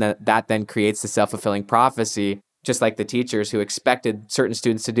interestingly, then that then creates the self-fulfilling prophecy, just like the teachers who expected certain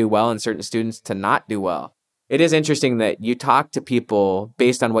students to do well and certain students to not do well. It is interesting that you talk to people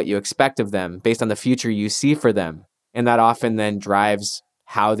based on what you expect of them, based on the future you see for them. And that often then drives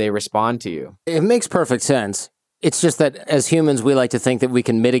how they respond to you. It makes perfect sense. It's just that as humans, we like to think that we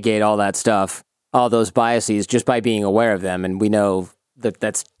can mitigate all that stuff, all those biases, just by being aware of them. And we know that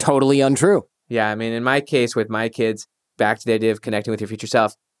that's totally untrue. Yeah, I mean, in my case with my kids, back to the idea of connecting with your future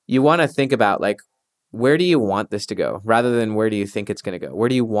self, you want to think about like, where do you want this to go rather than where do you think it's going to go? Where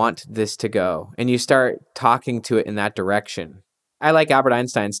do you want this to go? And you start talking to it in that direction. I like Albert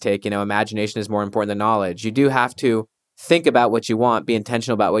Einstein's take, imagination is more important than knowledge. You do have to think about what you want, be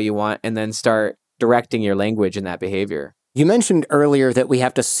intentional about what you want, and then start directing your language in that behavior. You mentioned earlier that we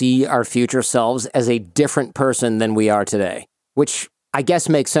have to see our future selves as a different person than we are today, which I guess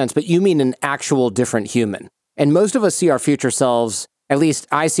makes sense, but you mean an actual different human. And most of us see our future selves, at least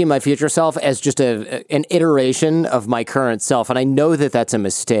I see my future self as just an iteration of my current self. And I know that that's a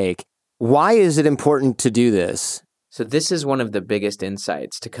mistake. Why is it important to do this? So this is one of the biggest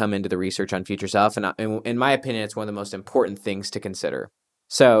insights to come into the research on future self. And in my opinion, it's one of the most important things to consider.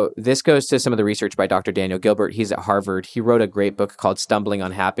 So this goes to some of the research by Dr. Daniel Gilbert. He's at Harvard. He wrote a great book called Stumbling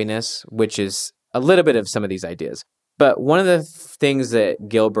on Happiness, which is a little bit of some of these ideas. But one of the things that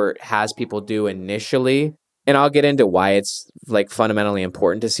Gilbert has people do initially, and I'll get into why it's like fundamentally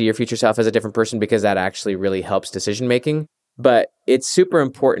important to see your future self as a different person, because that actually really helps decision making. But it's super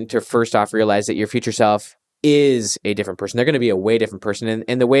important to first off realize that your future self is a different person. They're going to be a way different person.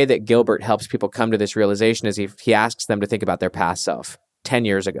 And the way that Gilbert helps people come to this realization is he asks them to think about their past self 10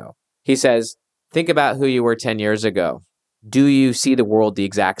 years ago. He says, think about who you were 10 years ago. Do you see the world the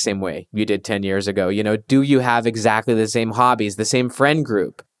exact same way you did 10 years ago? Do you have exactly the same hobbies, the same friend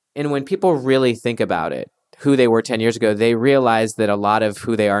group? And when people really think about it, who they were 10 years ago, they realize that a lot of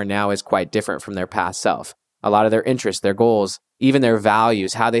who they are now is quite different from their past self. A lot of their interests, their goals, even their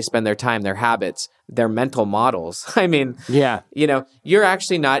values, how they spend their time, their habits, their mental models. I mean, yeah, you're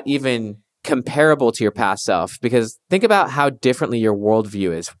actually not even comparable to your past self, because think about how differently your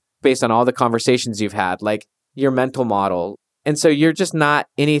worldview is based on all the conversations you've had, like your mental model. And so you're just not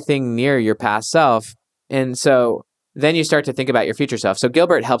anything near your past self. And so then you start to think about your future self. So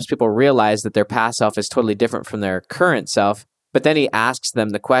Gilbert helps people realize that their past self is totally different from their current self. But then he asks them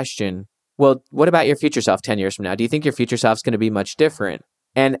the question, well, what about your future self 10 years from now? Do you think your future self is going to be much different?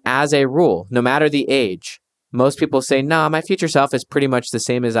 And as a rule, no matter the age, most people say, nah, my future self is pretty much the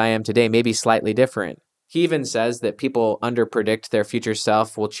same as I am today, maybe slightly different. He even says that people underpredict their future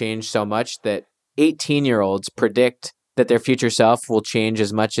self will change so much that 18-year-olds predict that their future self will change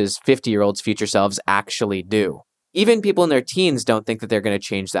as much as 50-year-olds' future selves actually do. Even people in their teens don't think that they're going to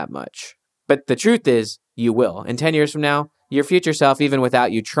change that much. But the truth is, you will. In 10 years from now, your future self, even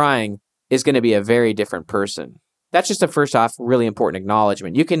without you trying, is going to be a very different person. That's just a first off really important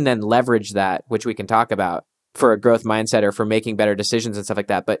acknowledgement. You can then leverage that, which we can talk about, for a growth mindset or for making better decisions and stuff like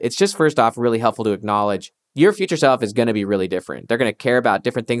that. But it's just first off really helpful to acknowledge your future self is going to be really different. They're going to care about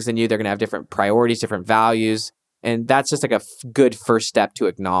different things than you. They're going to have different priorities, different values. And that's just like a good first step to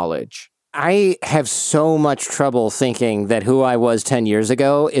acknowledge. I have so much trouble thinking that who I was 10 years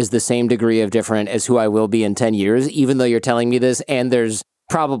ago is the same degree of different as who I will be in 10 years, even though you're telling me this. And there's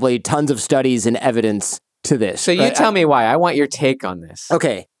probably tons of studies and evidence to this. So you tell me why. I want your take on this.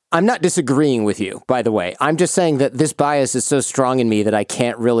 Okay. I'm not disagreeing with you, by the way. I'm just saying that this bias is so strong in me that I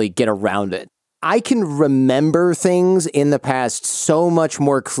can't really get around it. I can remember things in the past so much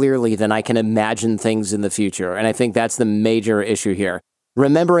more clearly than I can imagine things in the future. And I think that's the major issue here.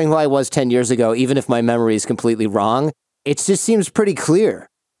 Remembering who I was 10 years ago, even if my memory is completely wrong, it just seems pretty clear.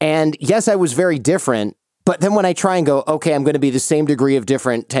 And yes, I was very different, but then when I try and go, okay, I'm going to be the same degree of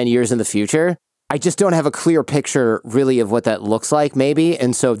different 10 years in the future, I just don't have a clear picture really of what that looks like maybe.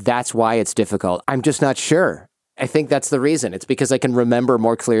 And so that's why it's difficult. I'm just not sure. I think that's the reason. It's because I can remember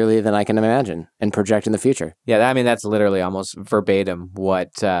more clearly than I can imagine and project in the future. Yeah, I mean, that's literally almost verbatim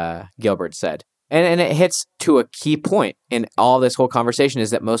what Gilbert said. And it hits to a key point in all this whole conversation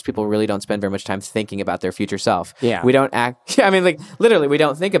is that most people really don't spend very much time thinking about their future self. Yeah. We don't literally, we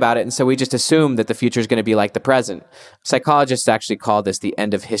don't think about it. And so we just assume that the future is going to be like the present. Psychologists actually call this the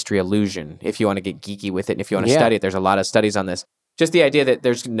end of history illusion, if you want to get geeky with it and if you want to study it. There's a lot of studies on this. Just the idea that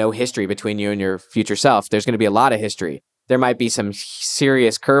there's no history between you and your future self. There's going to be a lot of history. There might be some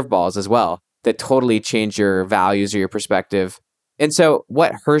serious curveballs as well that totally change your values or your perspective. And so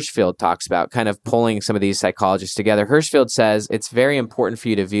what Hirschfeld talks about, kind of pulling some of these psychologists together, Hirschfeld says it's very important for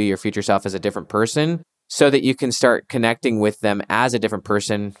you to view your future self as a different person so that you can start connecting with them as a different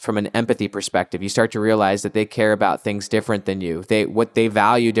person from an empathy perspective. You start to realize that they care about things different than you. They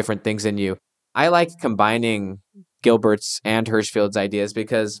value different things than you. I like combining Gilbert's and Hirschfeld's ideas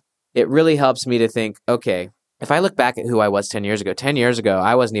because it really helps me to think, okay, if I look back at who I was 10 years ago,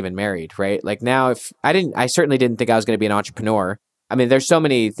 I wasn't even married, right? Like now, I certainly didn't think I was going to be an entrepreneur. I mean, there's so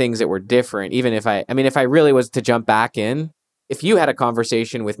many things that were different. Even if I really was to jump back in, if you had a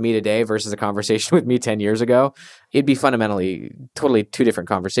conversation with me today versus a conversation with me 10 years ago, it'd be fundamentally totally two different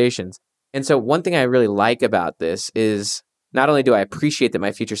conversations. And so one thing I really like about this is not only do I appreciate that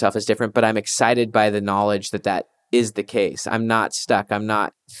my future self is different, but I'm excited by the knowledge that that is the case. I'm not stuck. I'm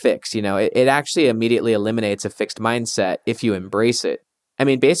not fixed. You know, it actually immediately eliminates a fixed mindset if you embrace it. I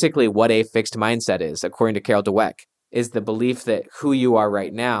mean, basically what a fixed mindset is, according to Carol Dweck, is the belief that who you are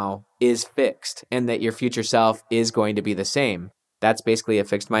right now is fixed and that your future self is going to be the same. That's basically a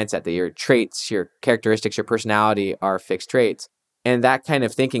fixed mindset, that your traits, your characteristics, your personality are fixed traits. And that kind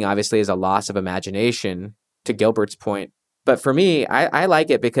of thinking obviously is a loss of imagination, to Gilbert's point. But for me, I like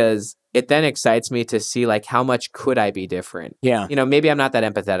it because it then excites me to see like how much could I be different? Yeah. You know, maybe I'm not that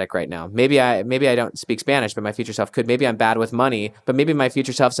empathetic right now. Maybe I don't speak Spanish, but my future self could. Maybe I'm bad with money, but maybe my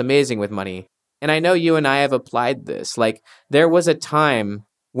future self's amazing with money. And I know you and I have applied this. Like there was a time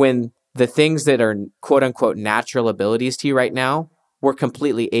when the things that are quote unquote natural abilities to you right now were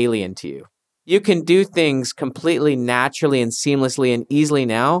completely alien to you. You can do things completely naturally and seamlessly and easily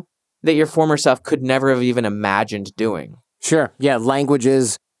now that your former self could never have even imagined doing. Sure. Yeah.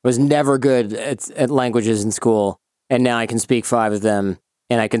 Languages. Was never good at languages in school. And now I can speak 5 of them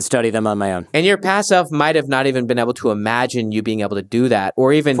and I can study them on my own. And your past self might have not even been able to imagine you being able to do that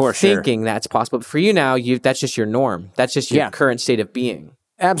or even thinking that's possible. But for you now, that's just your norm. That's just your current state of being.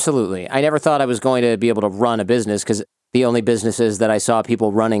 Absolutely. I never thought I was going to be able to run a business because the only businesses that I saw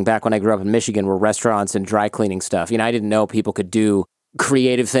people running back when I grew up in Michigan were restaurants and dry cleaning stuff. You know, I didn't know people could do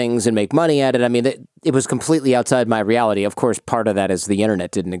creative things and make money at it. I mean, it was completely outside my reality. Of course, part of that is the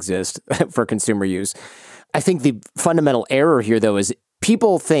internet didn't exist for consumer use. I think the fundamental error here, though, is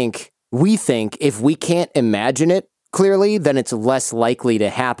we think if we can't imagine it clearly, then it's less likely to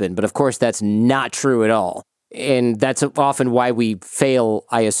happen. But of course, that's not true at all. And that's often why we fail,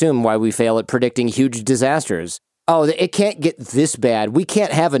 I assume, why we fail at predicting huge disasters. Oh, it can't get this bad. We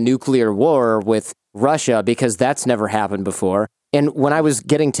can't have a nuclear war with Russia because that's never happened before. And when I was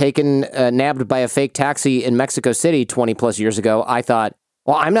getting nabbed by a fake taxi in Mexico City 20 plus years ago, I thought,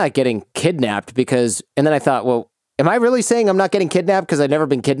 well, I'm not getting kidnapped and then I thought, well, am I really saying I'm not getting kidnapped because I've never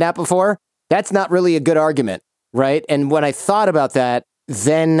been kidnapped before? That's not really a good argument, right? And when I thought about that,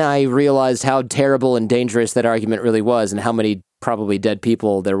 then I realized how terrible and dangerous that argument really was and how many probably dead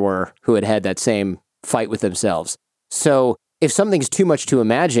people there were who had had that same fight with themselves. So if something's too much to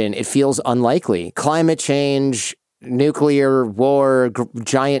imagine, it feels unlikely. Climate change, nuclear war,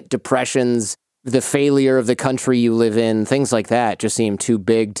 giant depressions, the failure of the country you live in, things like that just seem too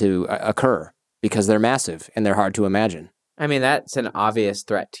big to occur because they're massive and they're hard to imagine. I mean, that's an obvious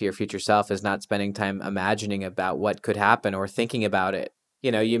threat to your future self, is not spending time imagining about what could happen or thinking about it.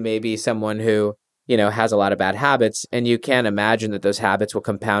 You may be someone who, has a lot of bad habits, and you can't imagine that those habits will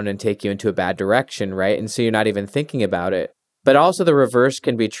compound and take you into a bad direction, right? And so you're not even thinking about it. But also the reverse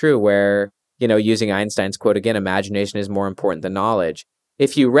can be true where, using Einstein's quote again, imagination is more important than knowledge.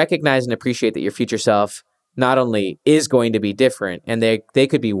 If you recognize and appreciate that your future self not only is going to be different, and they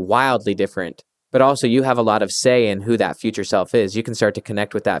could be wildly different, but also you have a lot of say in who that future self is. You can start to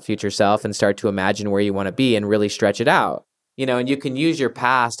connect with that future self and start to imagine where you want to be and really stretch it out. And you can use your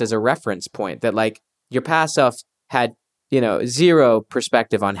past as a reference point that like your past self had, zero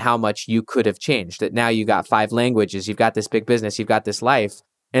perspective on how much you could have changed, that now you got 5 languages, you've got this big business, you've got this life.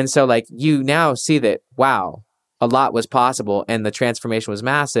 And so like you now see that, wow, a lot was possible and the transformation was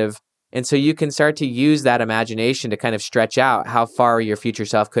massive. And so you can start to use that imagination to kind of stretch out how far your future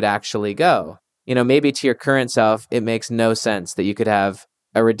self could actually go. Maybe to your current self, it makes no sense that you could have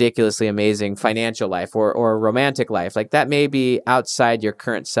a ridiculously amazing financial life or a romantic life. Like that may be outside your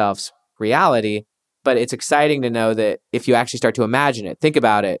current self's reality, but it's exciting to know that if you actually start to imagine it, think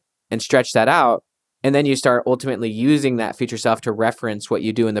about it, and stretch that out, and then you start ultimately using that future self to reference what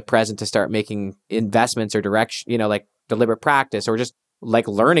you do in the present to start making investments or direction, like deliberate practice or just like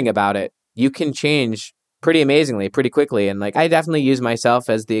learning about it, you can change pretty amazingly, pretty quickly. And like, I definitely use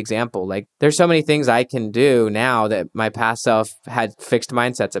myself as the example. Like there's so many things I can do now that my past self had fixed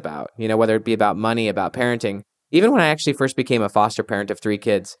mindsets about, whether it be about money, about parenting. Even when I actually first became a foster parent of 3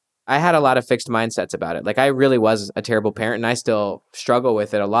 kids, I had a lot of fixed mindsets about it. Like I really was a terrible parent and I still struggle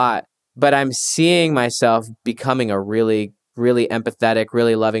with it a lot, but I'm seeing myself becoming a really, really empathetic,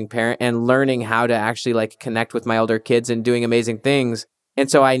 really loving parent and learning how to actually like connect with my older kids and doing amazing things. And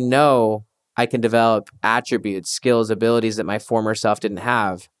so I know I can develop attributes, skills, abilities that my former self didn't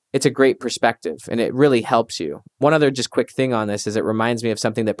have. It's a great perspective and it really helps you. One other just quick thing on this is it reminds me of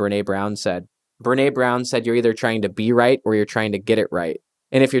something that Brené Brown said. Brené Brown said you're either trying to be right or you're trying to get it right.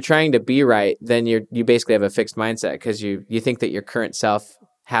 And if you're trying to be right, then you basically have a fixed mindset because you think that your current self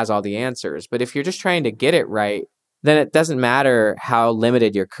has all the answers. But if you're just trying to get it right, then it doesn't matter how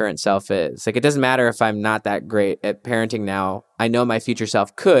limited your current self is. Like, it doesn't matter if I'm not that great at parenting now. I know my future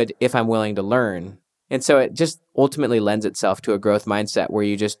self could if I'm willing to learn. And so it just ultimately lends itself to a growth mindset where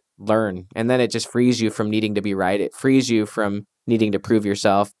you just learn. And then it just frees you from needing to be right. It frees you from needing to prove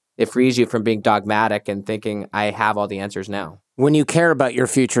yourself. It frees you from being dogmatic and thinking, I have all the answers now. When you care about your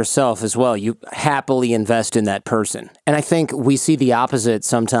future self as well, you happily invest in that person. And I think we see the opposite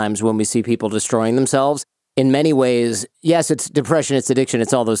sometimes when we see people destroying themselves. In many ways, yes, it's depression, it's addiction,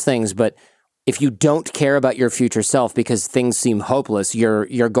 it's all those things. But if you don't care about your future self because things seem hopeless,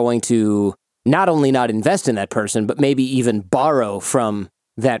 you're going to not only not invest in that person, but maybe even borrow from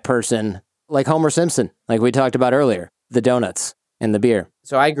that person, like Homer Simpson, like we talked about earlier, the donuts and the beer.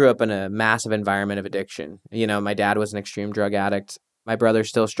 So I grew up in a massive environment of addiction. My dad was an extreme drug addict. My brother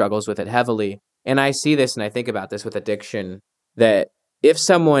still struggles with it heavily. And I see this and I think about this with addiction, that if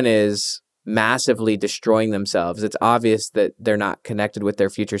someone is massively destroying themselves, it's obvious that they're not connected with their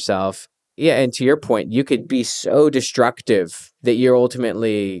future self. Yeah, and to your point, you could be so destructive that you're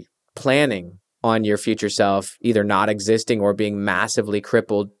ultimately planning on your future self either not existing or being massively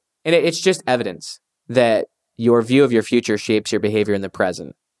crippled. And it's just evidence that your view of your future shapes your behavior in the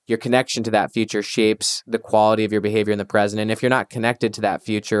present. Your connection to that future shapes the quality of your behavior in the present. And if you're not connected to that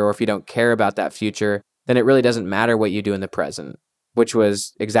future, or if you don't care about that future, then it really doesn't matter what you do in the present, which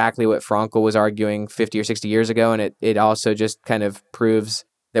was exactly what Frankl was arguing 50 or 60 years ago. And it also just kind of proves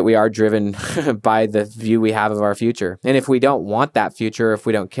that we are driven by the view we have of our future. And if we don't want that future, if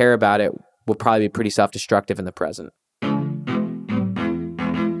we don't care about it, we'll probably be pretty self-destructive in the present.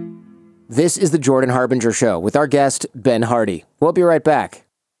 This is the Jordan Harbinger Show with our guest, Ben Hardy. We'll be right back.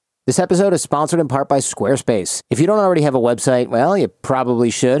 This episode is sponsored in part by Squarespace. If you don't already have a website, well, you probably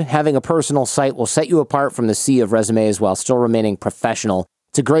should. Having a personal site will set you apart from the sea of resumes while still remaining professional.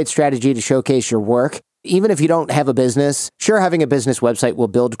 It's a great strategy to showcase your work. Even if you don't have a business, sure, having a business website will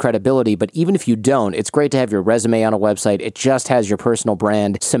build credibility, but even if you don't, it's great to have your resume on a website. It just has your personal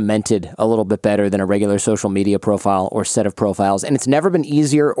brand cemented a little bit better than a regular social media profile or set of profiles, and it's never been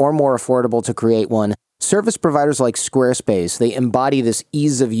easier or more affordable to create one. Service providers like Squarespace, they embody this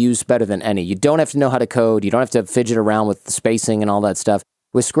ease of use better than any. You don't have to know how to code. You don't have to fidget around with the spacing and all that stuff.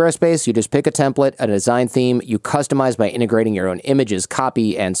 With Squarespace, you just pick a template, a design theme, you customize by integrating your own images,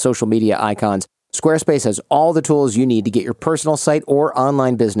 copy, and social media icons. Squarespace has all the tools you need to get your personal site or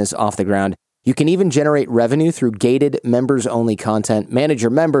online business off the ground. You can even generate revenue through gated members-only content, manage your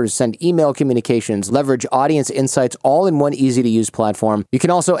members, send email communications, leverage audience insights, all in one easy-to-use platform. You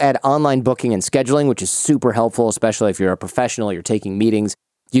can also add online booking and scheduling, which is super helpful, especially if you're a professional, you're taking meetings.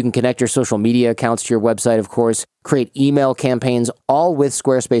 You can connect your social media accounts to your website, of course, create email campaigns, all with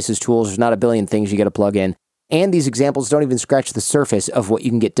Squarespace's tools. There's not a billion things you got to plug in. And these examples don't even scratch the surface of what you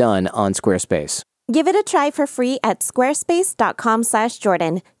can get done on Squarespace. Give it a try for free at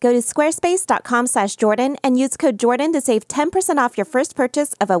squarespace.com/Jordan. Go to squarespace.com/Jordan and use code Jordan to save 10% off your first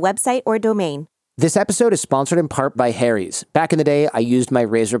purchase of a website or domain. This episode is sponsored in part by Harry's. Back in the day, I used my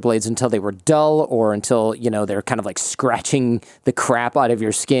razor blades until they were dull or until, they're kind of like scratching the crap out of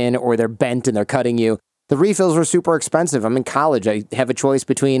your skin or they're bent and they're cutting you. The refills were super expensive. I'm in college. I have a choice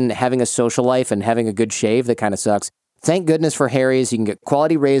between having a social life and having a good shave. That kind of sucks. Thank goodness for Harry's. You can get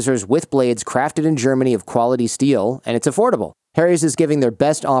quality razors with blades crafted in Germany of quality steel, and it's affordable. Harry's is giving their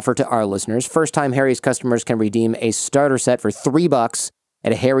best offer to our listeners. First-time Harry's customers can redeem a starter set for $3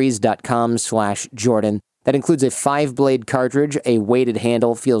 at harrys.com/Jordan. That includes a 5-blade cartridge, a weighted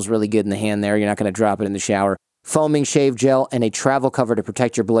handle, feels really good in the hand there. You're not going to drop it in the shower. Foaming shave gel, and a travel cover to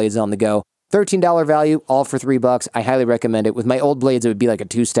protect your blades on the go. $13 value, all for $3. I highly recommend it. With my old blades, it would be like a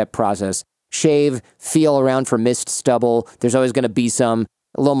 2-step process. Shave, feel around for missed stubble. There's always going to be some.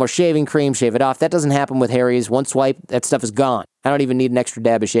 A little more shaving cream, shave it off. That doesn't happen with Harry's. One swipe, that stuff is gone. I don't even need an extra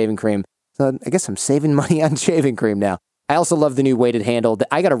dab of shaving cream. So I guess I'm saving money on shaving cream now. I also love the new weighted handle.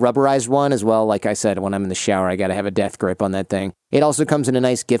 I got a rubberized one as well. Like I said, when I'm in the shower, I got to have a death grip on that thing. It also comes in a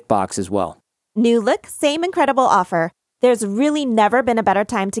nice gift box as well. New look, same incredible offer. There's really never been a better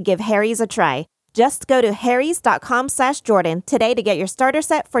time to give Harry's a try. Just go to harrys.com/Jordan today to get your starter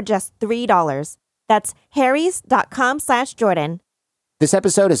set for just $3. That's harrys.com/Jordan. This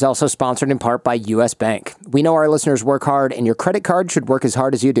episode is also sponsored in part by U.S. Bank. We know our listeners work hard, and your credit card should work as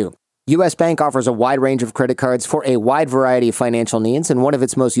hard as you do. U.S. Bank offers a wide range of credit cards for a wide variety of financial needs, and one of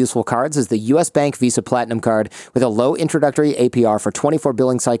its most useful cards is the U.S. Bank Visa Platinum Card. With a low introductory APR for 24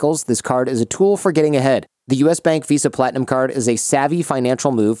 billing cycles, this card is a tool for getting ahead. The U.S. Bank Visa Platinum Card is a savvy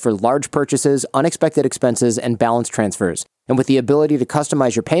financial move for large purchases, unexpected expenses, and balance transfers. And with the ability to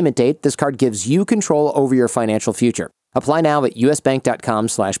customize your payment date, this card gives you control over your financial future. Apply now at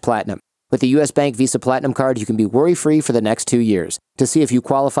usbank.com/platinum. With the U.S. Bank Visa Platinum Card, you can be worry-free for the next 2 years. To see if you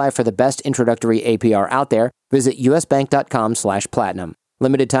qualify for the best introductory APR out there, visit usbank.com/platinum.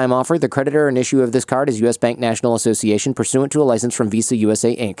 Limited time offer. The creditor and issue of this card is U.S. Bank National Association pursuant to a license from Visa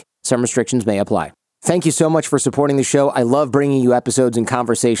USA, Inc. Some restrictions may apply. Thank you so much for supporting the show. I love bringing you episodes and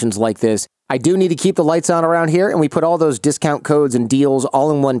conversations like this. I do need to keep the lights on around here, and we put all those discount codes and deals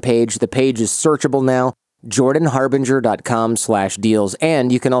all in one page. The page is searchable now, jordanharbinger.com/deals.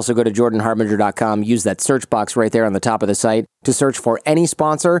 And you can also go to jordanharbinger.com, use that search box right there on the top of the site to search for any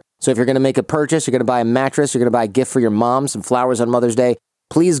sponsor. So if you're going to make a purchase, you're going to buy a mattress, you're going to buy a gift for your mom, some flowers on Mother's Day,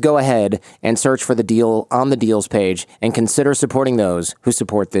 please go ahead and search for the deal on the deals page and consider supporting those who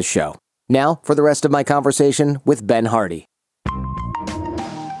support this show. Now, for the rest of my conversation with Ben Hardy.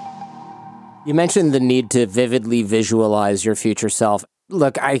 You mentioned the need to vividly visualize your future self.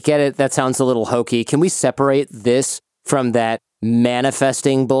 Look, I get it. That sounds a little hokey. Can we separate this from that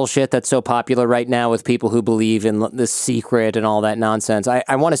manifesting bullshit that's so popular right now with people who believe in The Secret and all that nonsense?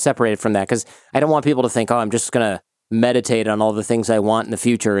 I want to separate it from that because I don't want people to think, oh, I'm just going to meditate on all the things I want in the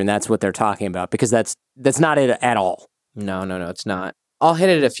future and that's what they're talking about, because that's not it at all. No, it's not. I'll hit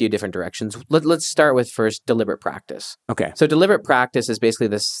it a few different directions. Let's start with first deliberate practice. Okay. So deliberate practice is basically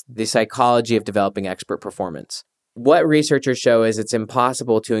the psychology of developing expert performance. What researchers show is it's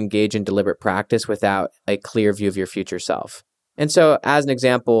impossible to engage in deliberate practice without a clear view of your future self. And so as an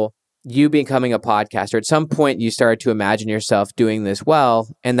example, you becoming a podcaster, at some point you started to imagine yourself doing this well,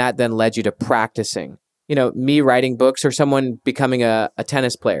 and that then led you to practicing. Me writing books or someone becoming a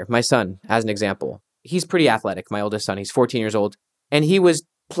tennis player. My son, as an example, he's pretty athletic. My oldest son, he's 14 years old. And he was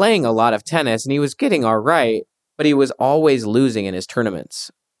playing a lot of tennis and he was getting all right, but he was always losing in his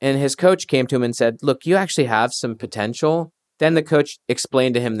tournaments. And his coach came to him and said, look, you actually have some potential. Then the coach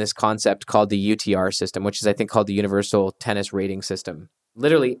explained to him this concept called the UTR system, which is, I think, called the Universal Tennis Rating System.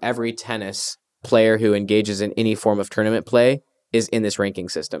 Literally every tennis player who engages in any form of tournament play is in this ranking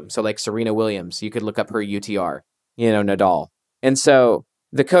system. So like Serena Williams, you could look up her UTR, Nadal. And so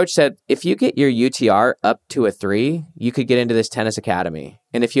the coach said, if you get your UTR up to a 3, you could get into this tennis academy.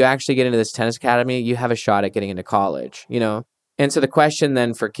 And if you actually get into this tennis academy, you have a shot at getting into college, you know? And so the question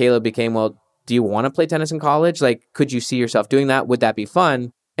then for Caleb became, well, do you want to play tennis in college? Like, could you see yourself doing that? Would that be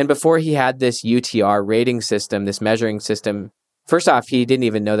fun? And before he had this UTR rating system, this measuring system, first off, he didn't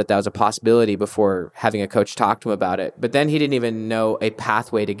even know that that was a possibility before having a coach talk to him about it. But then he didn't even know a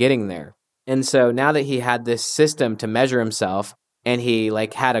pathway to getting there. And so now that he had this system to measure himself, and he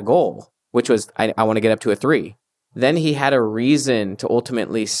like had a goal, which was, I want to get up to a 3. Then he had a reason to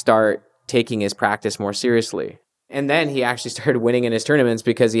ultimately start taking his practice more seriously. And then he actually started winning in his tournaments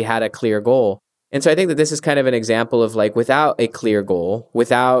because he had a clear goal. And so I think that this is kind of an example of like, without a clear goal,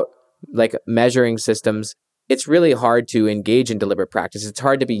 without like measuring systems, it's really hard to engage in deliberate practice. It's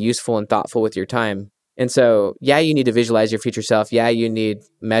hard to be useful and thoughtful with your time. And so, yeah, you need to visualize your future self. Yeah, you need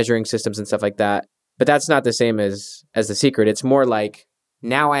measuring systems and stuff like that. But that's not the same as the secret. It's more like,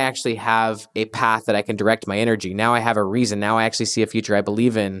 now I actually have a path that I can direct my energy. Now I have a reason. Now I actually see a future I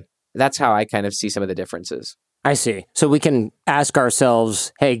believe in. That's how I kind of see some of the differences. I see. So we can ask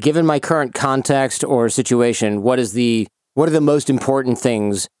ourselves, hey, given my current context or situation, what are the most important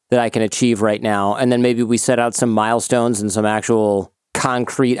things that I can achieve right now? And then maybe we set out some milestones and some actual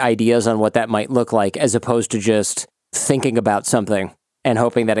concrete ideas on what that might look like, as opposed to just thinking about something and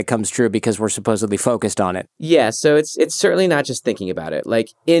hoping that it comes true because we're supposedly focused on it. Yeah, so it's certainly not just thinking about it. Like,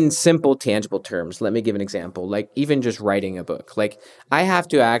 in simple, tangible terms, let me give an example. Like, even just writing a book. Like, I have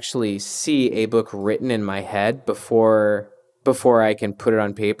to actually see a book written in my head before I can put it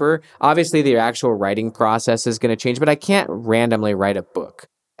on paper. Obviously, the actual writing process is going to change, but I can't randomly write a book.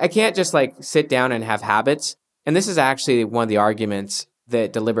 I can't just like sit down and have habits. And this is actually one of the arguments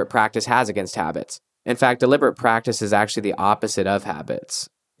that deliberate practice has against habits. In fact, deliberate practice is actually the opposite of habits.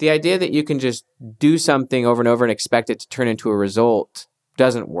 The idea that you can just do something over and over and expect it to turn into a result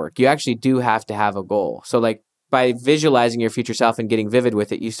doesn't work. You actually do have to have a goal. So like by visualizing your future self and getting vivid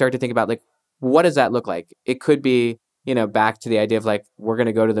with it, you start to think about like, what does that look like? It could be, back to the idea of like, we're going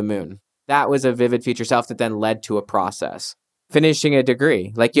to go to the moon. That was a vivid future self that then led to a process. Finishing a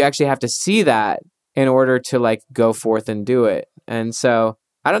degree, like you actually have to see that in order to like go forth and do it. And so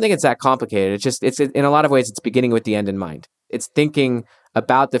I don't think it's that complicated. It's in a lot of ways, it's beginning with the end in mind. It's thinking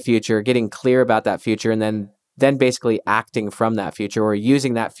about the future, getting clear about that future, and then basically acting from that future or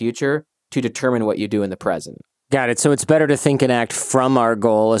using that future to determine what you do in the present. Got it. So it's better to think and act from our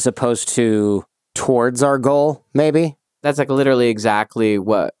goal as opposed to towards our goal, maybe? That's like literally exactly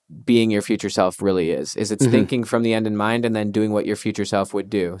what being your future self really is it's thinking from the end in mind and then doing what your future self would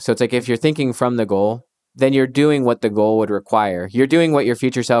do. So it's like if you're thinking from the goal, then you're doing what the goal would require. You're doing what your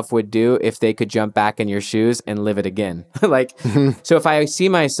future self would do if they could jump back in your shoes and live it again. So if I see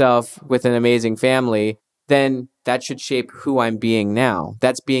myself with an amazing family, then that should shape who I'm being now.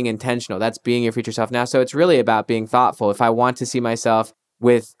 That's being intentional. That's being your future self now. So it's really about being thoughtful. If I want to see myself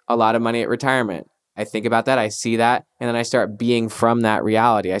with a lot of money at retirement, I think about that, I see that, and then I start being from that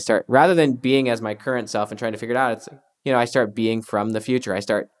reality. I start, rather than being as my current self and trying to figure it out, it's, I start being from the future. I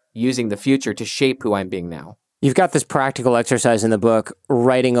start using the future to shape who I'm being now. You've got this practical exercise in the book,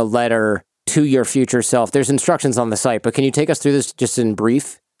 writing a letter to your future self. There's instructions on the site, but can you take us through this just in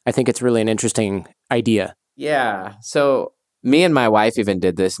brief? I think it's really an interesting idea. Yeah. So me and my wife even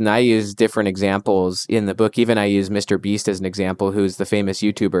did this, and I use different examples in the book. Even I use Mr. Beast as an example, who's the famous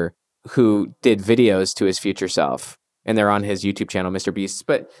YouTuber who did videos to his future self. And they're on his YouTube channel, Mr. Beast.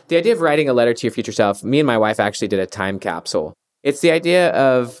 But the idea of writing a letter to your future self, me and my wife actually did a time capsule. It's the idea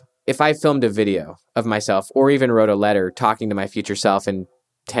of if I filmed a video of myself or even wrote a letter talking to my future self in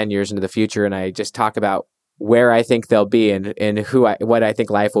 10 years into the future, and I just talk about where I think they'll be and what I think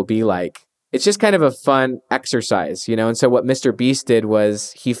life will be like. It's just kind of a fun exercise, And so what Mr. Beast did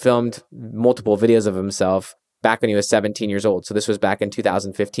was he filmed multiple videos of himself back when he was 17 years old. So this was back in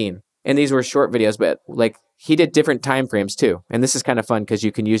 2015. And these were short videos, but like he did different time frames too. And this is kind of fun because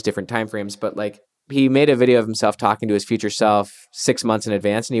you can use different time frames, but like he made a video of himself talking to his future self 6 months in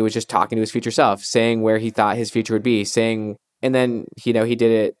advance. And he was just talking to his future self, saying where he thought his future would be, and then, he did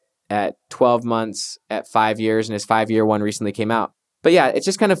it at 12 months, at 5 years, and his 5-year one recently came out. But yeah, it's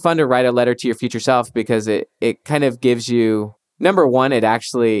just kind of fun to write a letter to your future self because it kind of gives you, number one, it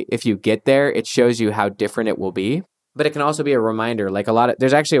actually, if you get there, it shows you how different it will be. But it can also be a reminder, like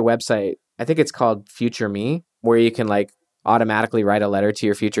there's actually a website, I think it's called Future Me, where you can like automatically write a letter to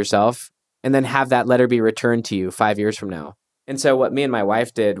your future self and then have that letter be returned to you 5 years from now. And so what me and my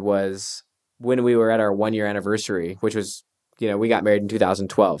wife did was when we were at our 1-year anniversary, which was, we got married in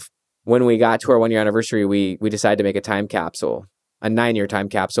 2012. When we got to our 1-year anniversary, we decided to make a time capsule, a 9-year time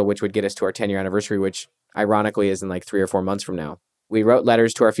capsule, which would get us to our 10-year anniversary, which ironically is in like 3 or 4 months from now. We wrote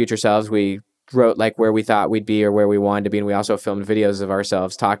letters to our future selves. We wrote like where we thought we'd be or where we wanted to be. And we also filmed videos of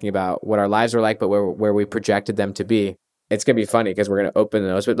ourselves talking about what our lives were like, but where we projected them to be. It's going to be funny because we're going to open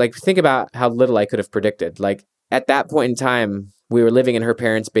those. But like, think about how little I could have predicted. Like at that point in time, we were living in her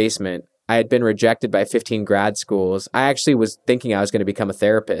parents' basement. I had been rejected by 15 grad schools. I actually was thinking I was going to become a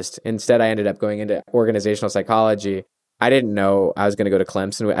therapist. Instead, I ended up going into organizational psychology. I didn't know I was going to go to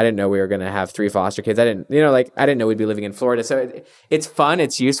Clemson. I didn't know we were going to have 3 foster kids. I didn't know we'd be living in Florida. So it's fun.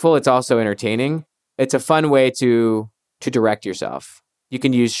 It's useful. It's also entertaining. It's a fun way to direct yourself. You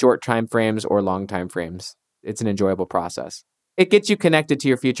can use short time frames or long time frames. It's an enjoyable process. It gets you connected to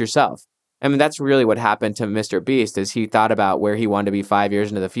your future self. I mean, that's really what happened to Mr. Beast is he thought about where he wanted to be 5 years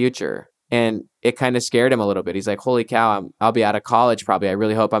into the future. And it kind of scared him a little bit. He's like, holy cow, I'll be out of college probably. I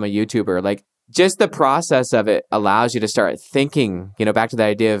really hope I'm a YouTuber. Like, just the process of it allows you to start thinking, back to the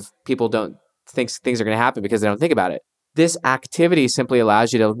idea of people don't think things are going to happen because they don't think about it. This activity simply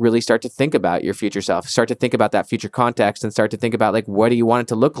allows you to really start to think about your future self, start to think about that future context and start to think about like, what do you want it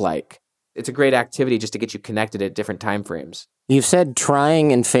to look like? It's a great activity just to get you connected at different time frames. You've said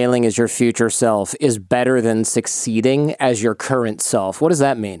trying and failing as your future self is better than succeeding as your current self. What does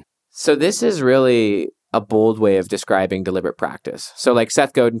that mean? So this is really a bold way of describing deliberate practice. So like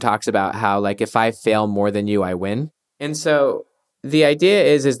Seth Godin talks about how like if I fail more than you, I win. And so the idea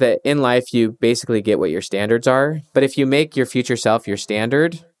is that in life, you basically get what your standards are. But if you make your future self your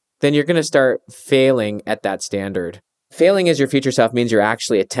standard, then you're going to start failing at that standard. Failing as your future self means you're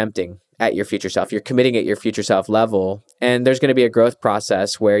actually attempting at your future self. You're committing at your future self level. And there's going to be a growth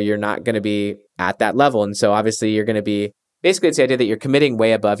process where you're not going to be at that level. And so obviously you're going to be basically, it's the idea that you're committing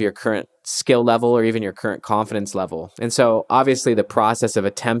way above your current skill level or even your current confidence level. And so obviously the process of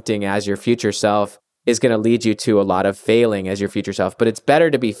attempting as your future self is going to lead you to a lot of failing as your future self. But it's better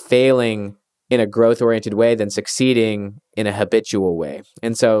to be failing in a growth-oriented way than succeeding in a habitual way.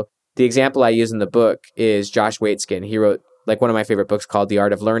 And so the example I use in the book is Josh Waitzkin. He wrote like one of my favorite books called The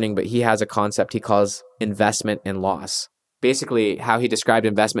Art of Learning, but he has a concept he calls investment and loss. Basically how he described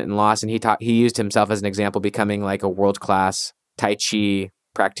investment and loss, and he used himself as an example, becoming like a world-class Tai Chi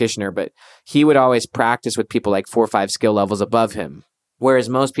practitioner, but he would always practice with people like 4 or 5 skill levels above him, whereas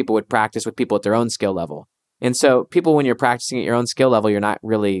most people would practice with people at their own skill level. And so people, when you're practicing at your own skill level, you're not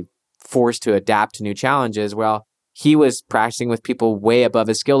really forced to adapt to new challenges. Well, he was practicing with people way above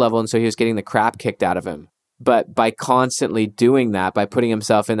his skill level, and so he was getting the crap kicked out of him. But by constantly doing that, by putting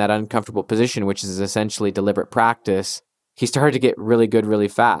himself in that uncomfortable position, which is essentially deliberate practice, he started to get really good really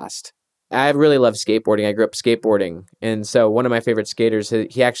fast. I really love skateboarding. I grew up skateboarding. And so one of my favorite skaters,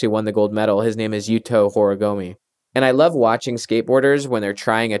 he actually won the gold medal. His name is Yuto Horigome. And I love watching skateboarders when they're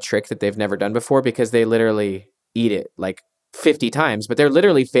trying a trick that they've never done before because they literally eat it like 50 times, but they're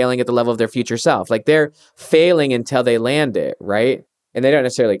literally failing at the level of their future self. Like they're failing until they land it, right? And they don't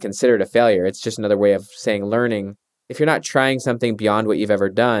necessarily consider it a failure. It's just another way of saying learning. If you're not trying something beyond what you've ever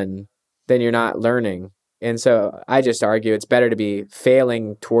done, then you're not learning. And so I just argue it's better to be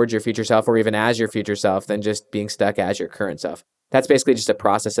failing towards your future self or even as your future self than just being stuck as your current self. That's basically just a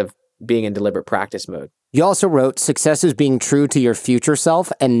process of being in deliberate practice mode. You also wrote, success is being true to your future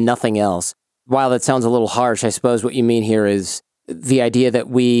self and nothing else. While that sounds a little harsh, I suppose what you mean here is the idea that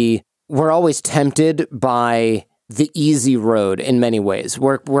we're always tempted by the easy road in many ways.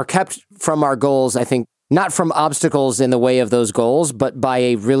 We're kept from our goals, I think, not from obstacles in the way of those goals, but by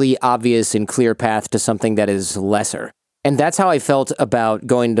a really obvious and clear path to something that is lesser. And that's how I felt about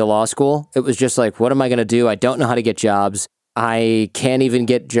going to law school. It was just like, what am I going to do? I don't know how to get jobs. I can't even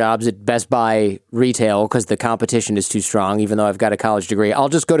get jobs at Best Buy retail because the competition is too strong, even though I've got a college degree. I'll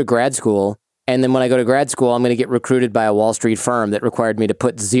just go to grad school. And then when I go to grad school, I'm going to get recruited by a Wall Street firm that required me to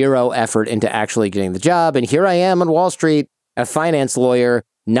put zero effort into actually getting the job. And here I am on Wall Street, a finance lawyer,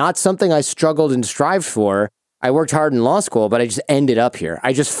 not something I struggled and strived for. I worked hard in law school, but I just ended up here.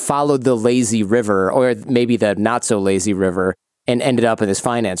 I just followed the lazy river, or maybe the not so lazy river, and ended up in this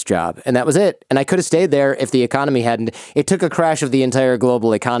finance job. And that was it. And I could have stayed there if the economy hadn't. It took a crash of the entire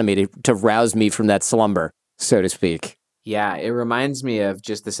global economy to rouse me from that slumber, so to speak. Yeah, it reminds me of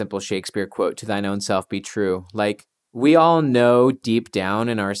just the simple Shakespeare quote, to thine own self be true. Like, we all know deep down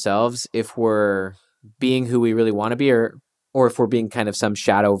in ourselves if we're being who we really want to be or if we're being kind of some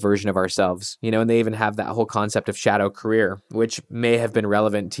shadow version of ourselves, and they even have that whole concept of shadow career, which may have been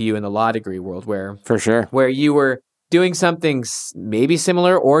relevant to you in the law degree world where for sure, where you were doing something maybe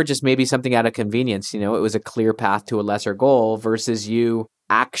similar or just maybe something out of convenience. It was a clear path to a lesser goal versus you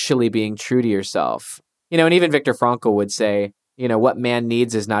actually being true to yourself. And even Viktor Frankl would say, what man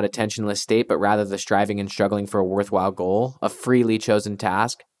needs is not a tensionless state, but rather the striving and struggling for a worthwhile goal, a freely chosen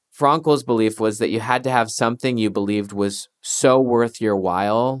task. Frankl's belief was that you had to have something you believed was so worth your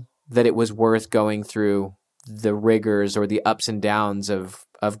while that it was worth going through the rigors or the ups and downs of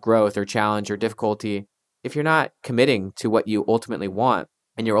growth or challenge or difficulty. If you're not committing to what you ultimately want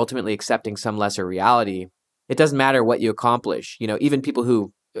and you're ultimately accepting some lesser reality, it doesn't matter what you accomplish. Even people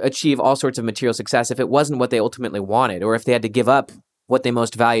who achieve all sorts of material success, if it wasn't what they ultimately wanted, or if they had to give up what they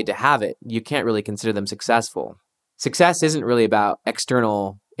most valued to have it, you can't really consider them successful. Success isn't really about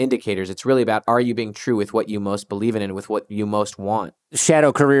external indicators. It's really about, are you being true with what you most believe in and with what you most want?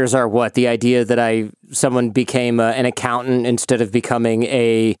 Shadow careers are what? The idea that someone became an accountant instead of becoming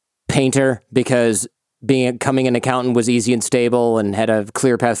a painter because becoming an accountant was easy and stable and had a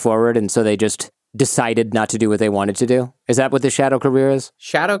clear path forward, and so they just decided not to do what they wanted to do? Is that what the shadow career is?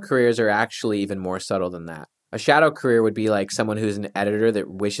 Shadow careers are actually even more subtle than that. A shadow career would be like someone who's an editor that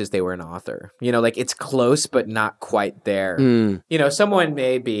wishes they were an author. Like it's close, but not quite there. Someone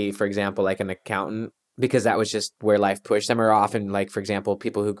may be, for example, like an accountant because that was just where life pushed them. Or often, like, for example,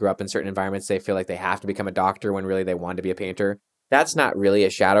 people who grew up in certain environments, they feel like they have to become a doctor when really they want to be a painter. That's not really a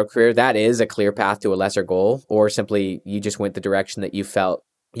shadow career. That is a clear path to a lesser goal, or simply you just went the direction that you felt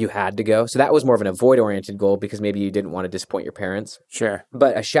you had to go. So that was more of an avoid-oriented goal because maybe you didn't want to disappoint your parents. Sure.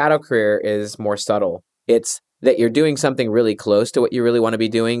 But a shadow career is more subtle. It's that you're doing something really close to what you really want to be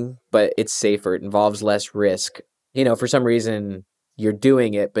doing, but it's safer. It involves less risk. For some reason, you're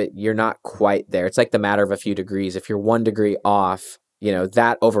doing it, but you're not quite there. It's like the matter of a few degrees. If you're 1 degree off,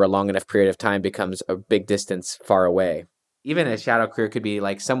 that over a long enough period of time becomes a big distance far away. Even a shadow career could be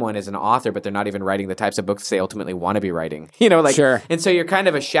like someone is an author, but they're not even writing the types of books they ultimately want to be writing. Sure. And so you're kind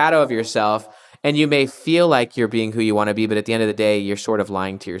of a shadow of yourself, and you may feel like you're being who you want to be, but at the end of the day, you're sort of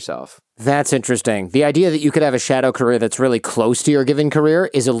lying to yourself. That's interesting. The idea that you could have a shadow career that's really close to your given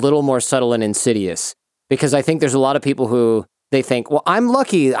career is a little more subtle and insidious, because I think there's a lot of people who they think, well, I'm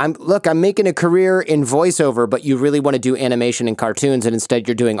lucky. I'm making a career in voiceover, but you really want to do animation and cartoons, and instead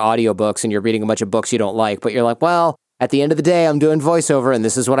you're doing audiobooks and you're reading a bunch of books you don't like, but you're like, well, at the end of the day, I'm doing voiceover and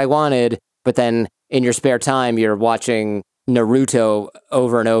this is what I wanted. But then in your spare time, you're watching Naruto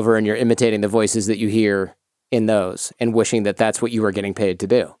over and over and you're imitating the voices that you hear in those and wishing that that's what you were getting paid to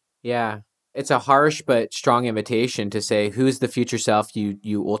do. Yeah. It's a harsh but strong invitation to say, who's the future self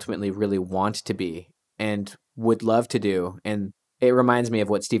you ultimately really want to be and would love to do? And it reminds me of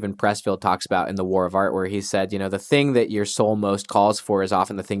what Stephen Pressfield talks about in The War of Art, where he said, the thing that your soul most calls for is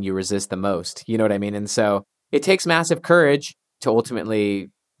often the thing you resist the most. You know what I mean? And so it takes massive courage to ultimately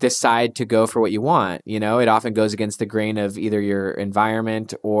decide to go for what you want. It often goes against the grain of either your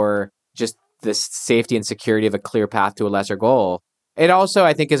environment or just the safety and security of a clear path to a lesser goal. It also,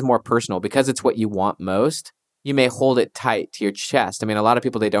 I think, is more personal because it's what you want most. You may hold it tight to your chest. I mean, a lot of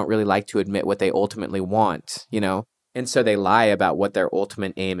people, they don't really like to admit what they ultimately want, and so they lie about what their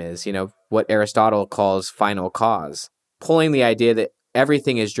ultimate aim is, what Aristotle calls final cause. Pulling the idea that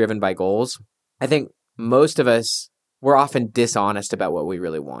everything is driven by goals. I think most of us, we're often dishonest about what we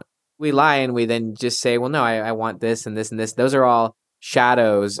really want. We lie and we then just say, well, no, I want this and this and this. Those are all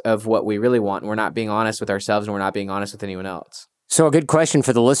shadows of what we really want. And we're not being honest with ourselves and we're not being honest with anyone else. So a good question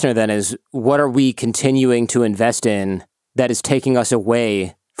for the listener then is, what are we continuing to invest in that is taking us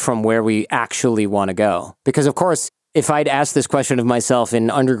away from where we actually want to go? Because of course, if I'd asked this question of myself in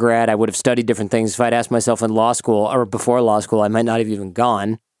undergrad, I would have studied different things. If I'd asked myself in law school or before law school, I might not have even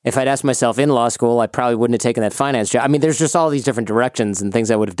gone. If I'd asked myself in law school, I probably wouldn't have taken that finance job. I mean, there's just all these different directions and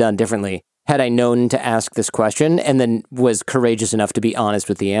things I would have done differently had I known to ask this question and then was courageous enough to be honest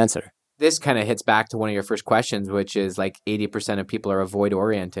with the answer. This kind of hits back to one of your first questions, which is like 80% of people are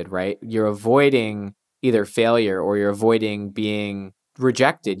avoid-oriented, right? You're avoiding either failure or you're avoiding being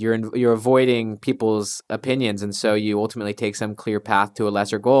rejected. You're avoiding people's opinions, and so you ultimately take some clear path to a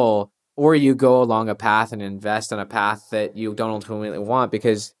lesser goal. Or you go along a path and invest on a path that you don't ultimately want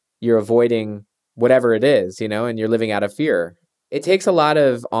because you're avoiding whatever it is, and you're living out of fear. It takes a lot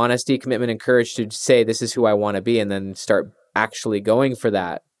of honesty, commitment, and courage to say, this is who I want to be, and then start actually going for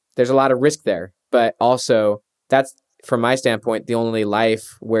that. There's a lot of risk there, but also that's, from my standpoint, the only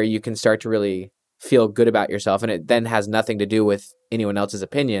life where you can start to really feel good about yourself. And it then has nothing to do with anyone else's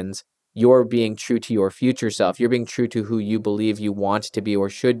opinions. You're being true to your future self. You're being true to who you believe you want to be or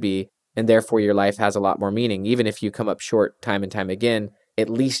should be. And therefore, your life has a lot more meaning. Even if you come up short time and time again, at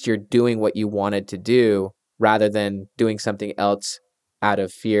least you're doing what you wanted to do rather than doing something else out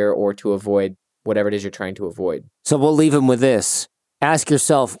of fear or to avoid whatever it is you're trying to avoid. So we'll leave them with this. Ask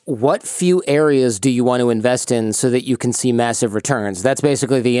yourself, what few areas do you want to invest in so that you can see massive returns? That's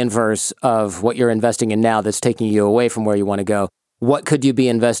basically the inverse of what you're investing in now that's taking you away from where you want to go. What could you be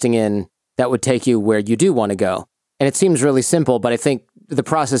investing in that would take you where you do want to go? And it seems really simple, but I think the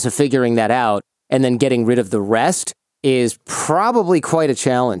process of figuring that out and then getting rid of the rest is probably quite a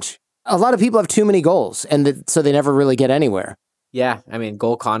challenge. A lot of people have too many goals, and so they never really get anywhere. Yeah, I mean,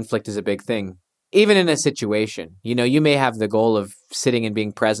 goal conflict is a big thing. Even in a situation, you may have the goal of sitting and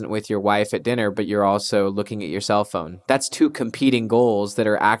being present with your wife at dinner, but you're also looking at your cell phone. That's two competing goals that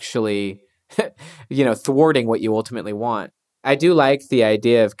are actually, thwarting what you ultimately want. I do like the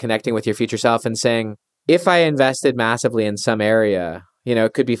idea of connecting with your future self and saying, if I invested massively in some area,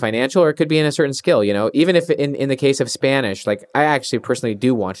 it could be financial or it could be in a certain skill, even if in the case of Spanish, like I actually personally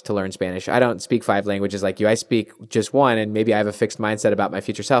do want to learn Spanish. I don't speak 5 languages like you. I speak just one, and maybe I have a fixed mindset about my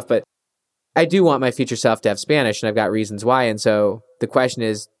future self, but I do want my future self to have Spanish, and I've got reasons why. And so the question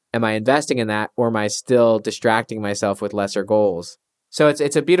is, am I investing in that, or am I still distracting myself with lesser goals? So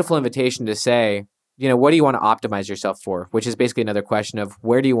it's a beautiful invitation to say, what do you want to optimize yourself for? Which is basically another question of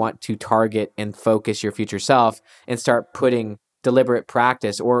where do you want to target and focus your future self and start putting deliberate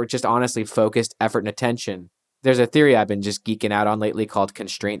practice or just honestly focused effort and attention. There's a theory I've been just geeking out on lately called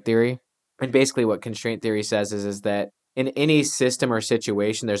constraint theory. And basically what constraint theory says is that in any system or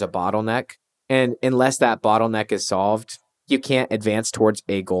situation, there's a bottleneck. And unless that bottleneck is solved, you can't advance towards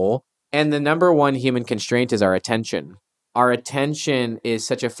a goal. And the number one human constraint is our attention. Our attention is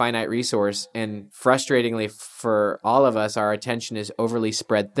such a finite resource, and frustratingly for all of us, our attention is overly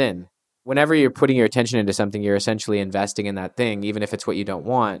spread thin. Whenever you're putting your attention into something, you're essentially investing in that thing, even if it's what you don't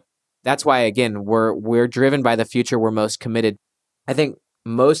want. That's why, again, we're driven by the future we're most committed. I think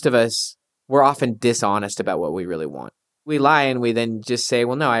most of us, we're often dishonest about what we really want. We lie and we then just say,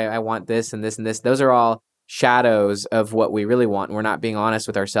 well, no, I want this and this and this. Those are all shadows of what we really want. We're not being honest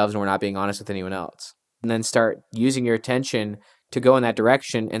with ourselves, and we're not being honest with anyone else. And then start using your attention to go in that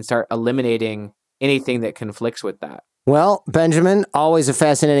direction and start eliminating anything that conflicts with that. Well, Benjamin, always a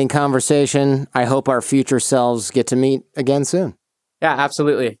fascinating conversation. I hope our future selves get to meet again soon. Yeah,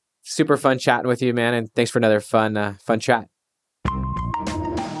 absolutely. Super fun chatting with you, man. And thanks for another fun chat.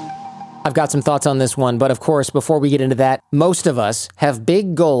 I've got some thoughts on this one, but of course, before we get into that, most of us have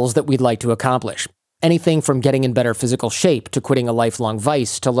big goals that we'd like to accomplish. Anything from getting in better physical shape to quitting a lifelong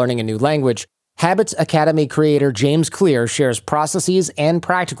vice to learning a new language. Habits Academy creator James Clear shares processes and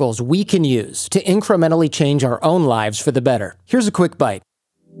practicals we can use to incrementally change our own lives for the better. Here's a quick bite.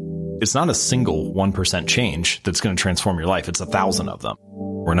 It's not a single 1% change that's going to transform your life. It's 1,000 of them.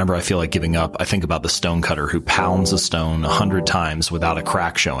 Whenever I feel like giving up, I think about the stonecutter who pounds a stone 100 times without a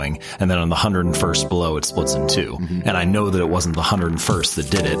crack showing, and then on the 101st blow, it splits in two. And I know that it wasn't the 101st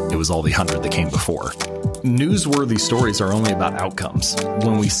that did it. It was all the 100 that came before. Newsworthy stories are only about outcomes.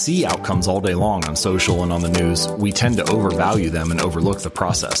 When we see outcomes all day long on social and on the news, we tend to overvalue them and overlook the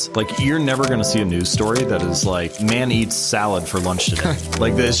process. Like, you're never going to see a news story that is like, man eats salad for lunch today.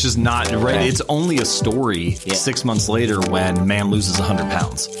 Like, it's just not, right? It's only a story 6 months later when man loses 100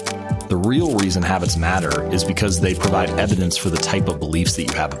 pounds. The real reason habits matter is because they provide evidence for the type of beliefs that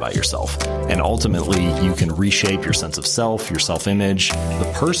you have about yourself. And ultimately, you can reshape your sense of self, your self-image,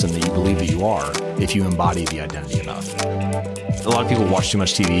 the person that you believe that you are, if you embody the identity enough. A lot of people watch too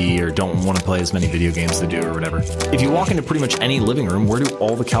much TV or don't want to play as many video games as they do or whatever. If you walk into pretty much any living room, where do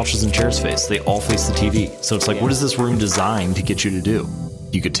all the couches and chairs face? They all face the TV. So it's like, what is this room designed to get you to do?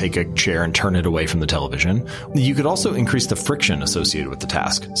 You could take a chair and turn it away from the television. You could also increase the friction associated with the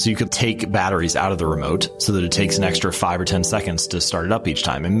task. So you could take batteries out of the remote so that it takes an extra 5 or 10 seconds to start it up each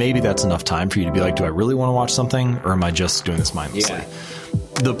time. And maybe that's enough time for you to be like, do I really want to watch something, or am I just doing this mindlessly? Yeah.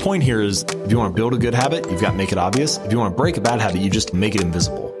 The point here is, if you want to build a good habit, you've got to make it obvious. If you want to break a bad habit, you just make it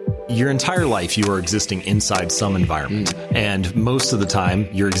invisible. Your entire life, you are existing inside some environment. And most of the time,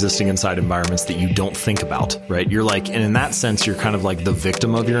 you're existing inside environments that you don't think about, right? You're like, and in that sense, you're kind of like the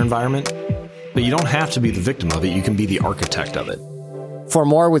victim of your environment. But you don't have to be the victim of it. You can be the architect of it. For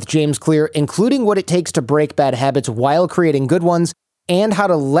more with James Clear, including what it takes to break bad habits while creating good ones, and how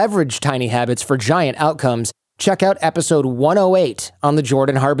to leverage tiny habits for giant outcomes, check out episode 108 on The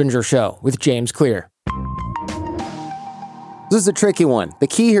Jordan Harbinger Show with James Clear. This is a tricky one. The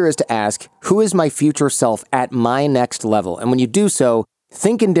key here is to ask, who is my future self at my next level? And when you do so,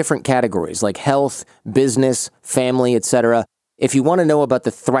 think in different categories like health, business, family, etc. If you want to know about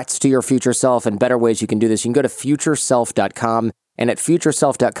the threats to your future self and better ways you can do this, you can go to futureself.com. And at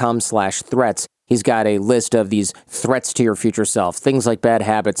futureself.com/threats, he's got a list of these threats to your future self, things like bad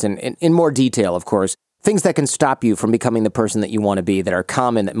habits, and in more detail, of course, things that can stop you from becoming the person that you want to be that are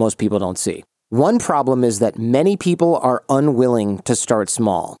common that most people don't see. One problem is that many people are unwilling to start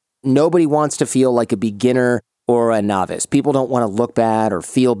small. Nobody wants to feel like a beginner or a novice. People don't want to look bad or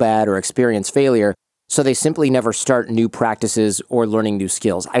feel bad or experience failure, so they simply never start new practices or learning new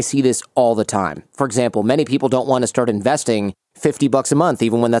skills. I see this all the time. For example, many people don't want to start investing $50 a month,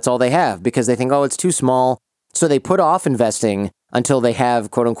 even when that's all they have, because they think, oh, it's too small. So they put off investing until they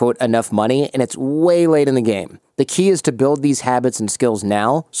have, quote unquote, enough money, and it's way late in the game. The key is to build these habits and skills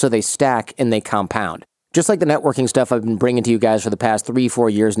now so they stack and they compound. Just like the networking stuff I've been bringing to you guys for the past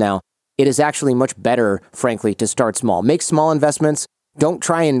 3-4 years now, it is actually much better, frankly, to start small. Make small investments. Don't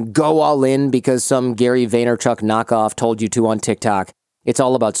try and go all in because some Gary Vaynerchuk knockoff told you to on TikTok. It's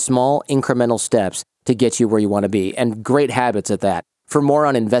all about small, incremental steps to get you where you want to be, and great habits at that. For more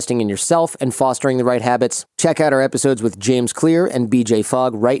on investing in yourself and fostering the right habits, check out our episodes with James Clear and BJ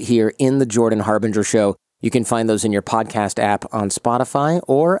Fogg right here in The Jordan Harbinger Show. You can find those in your podcast app on Spotify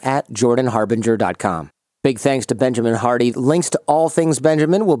or at jordanharbinger.com. Big thanks to Benjamin Hardy. Links to all things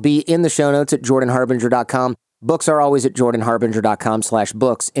Benjamin will be in the show notes at jordanharbinger.com. Books are always at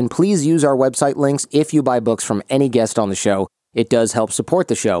jordanharbinger.com/books. And please use our website links if you buy books from any guest on the show. It does help support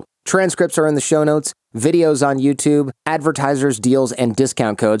the show. Transcripts are in the show notes, videos on YouTube, advertisers, deals, and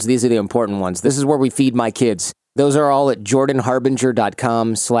discount codes. These are the important ones. This is where we feed my kids. Those are all at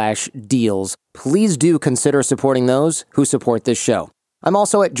jordanharbinger.com/deals. Please do consider supporting those who support this show. I'm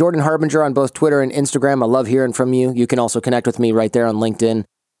also at Jordan Harbinger on both Twitter and Instagram. I love hearing from you. You can also connect with me right there on LinkedIn.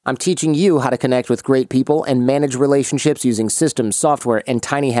 I'm teaching you how to connect with great people and manage relationships using systems, software, and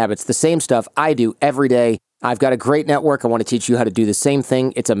tiny habits. The same stuff I do every day. I've got a great network. I want to teach you how to do the same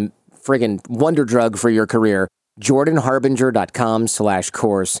thing. It's a friggin' wonder drug for your career.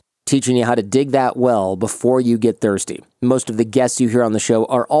 jordanharbinger.com/course. Teaching you how to dig that well before you get thirsty. Most of the guests you hear on the show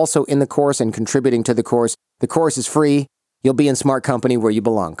are also in the course and contributing to the course. The course is free. You'll be in smart company where you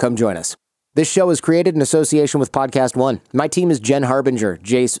belong. Come join us. This show is created in association with Podcast One. My team is Jen Harbinger,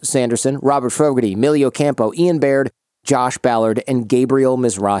 Jace Sanderson, Robert Fogarty, Emilio Campo, Ian Baird, Josh Ballard, and Gabriel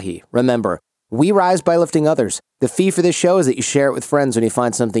Mizrahi. Remember, we rise by lifting others. The fee for this show is that you share it with friends when you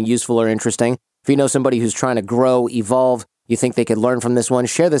find something useful or interesting. If you know somebody who's trying to grow, evolve, you think they could learn from this one,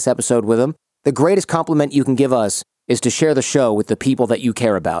 share this episode with them. The greatest compliment you can give us is to share the show with the people that you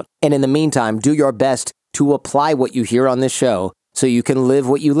care about. And in the meantime, do your best to apply what you hear on this show so you can live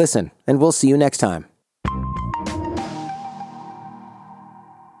what you listen. And we'll see you next time.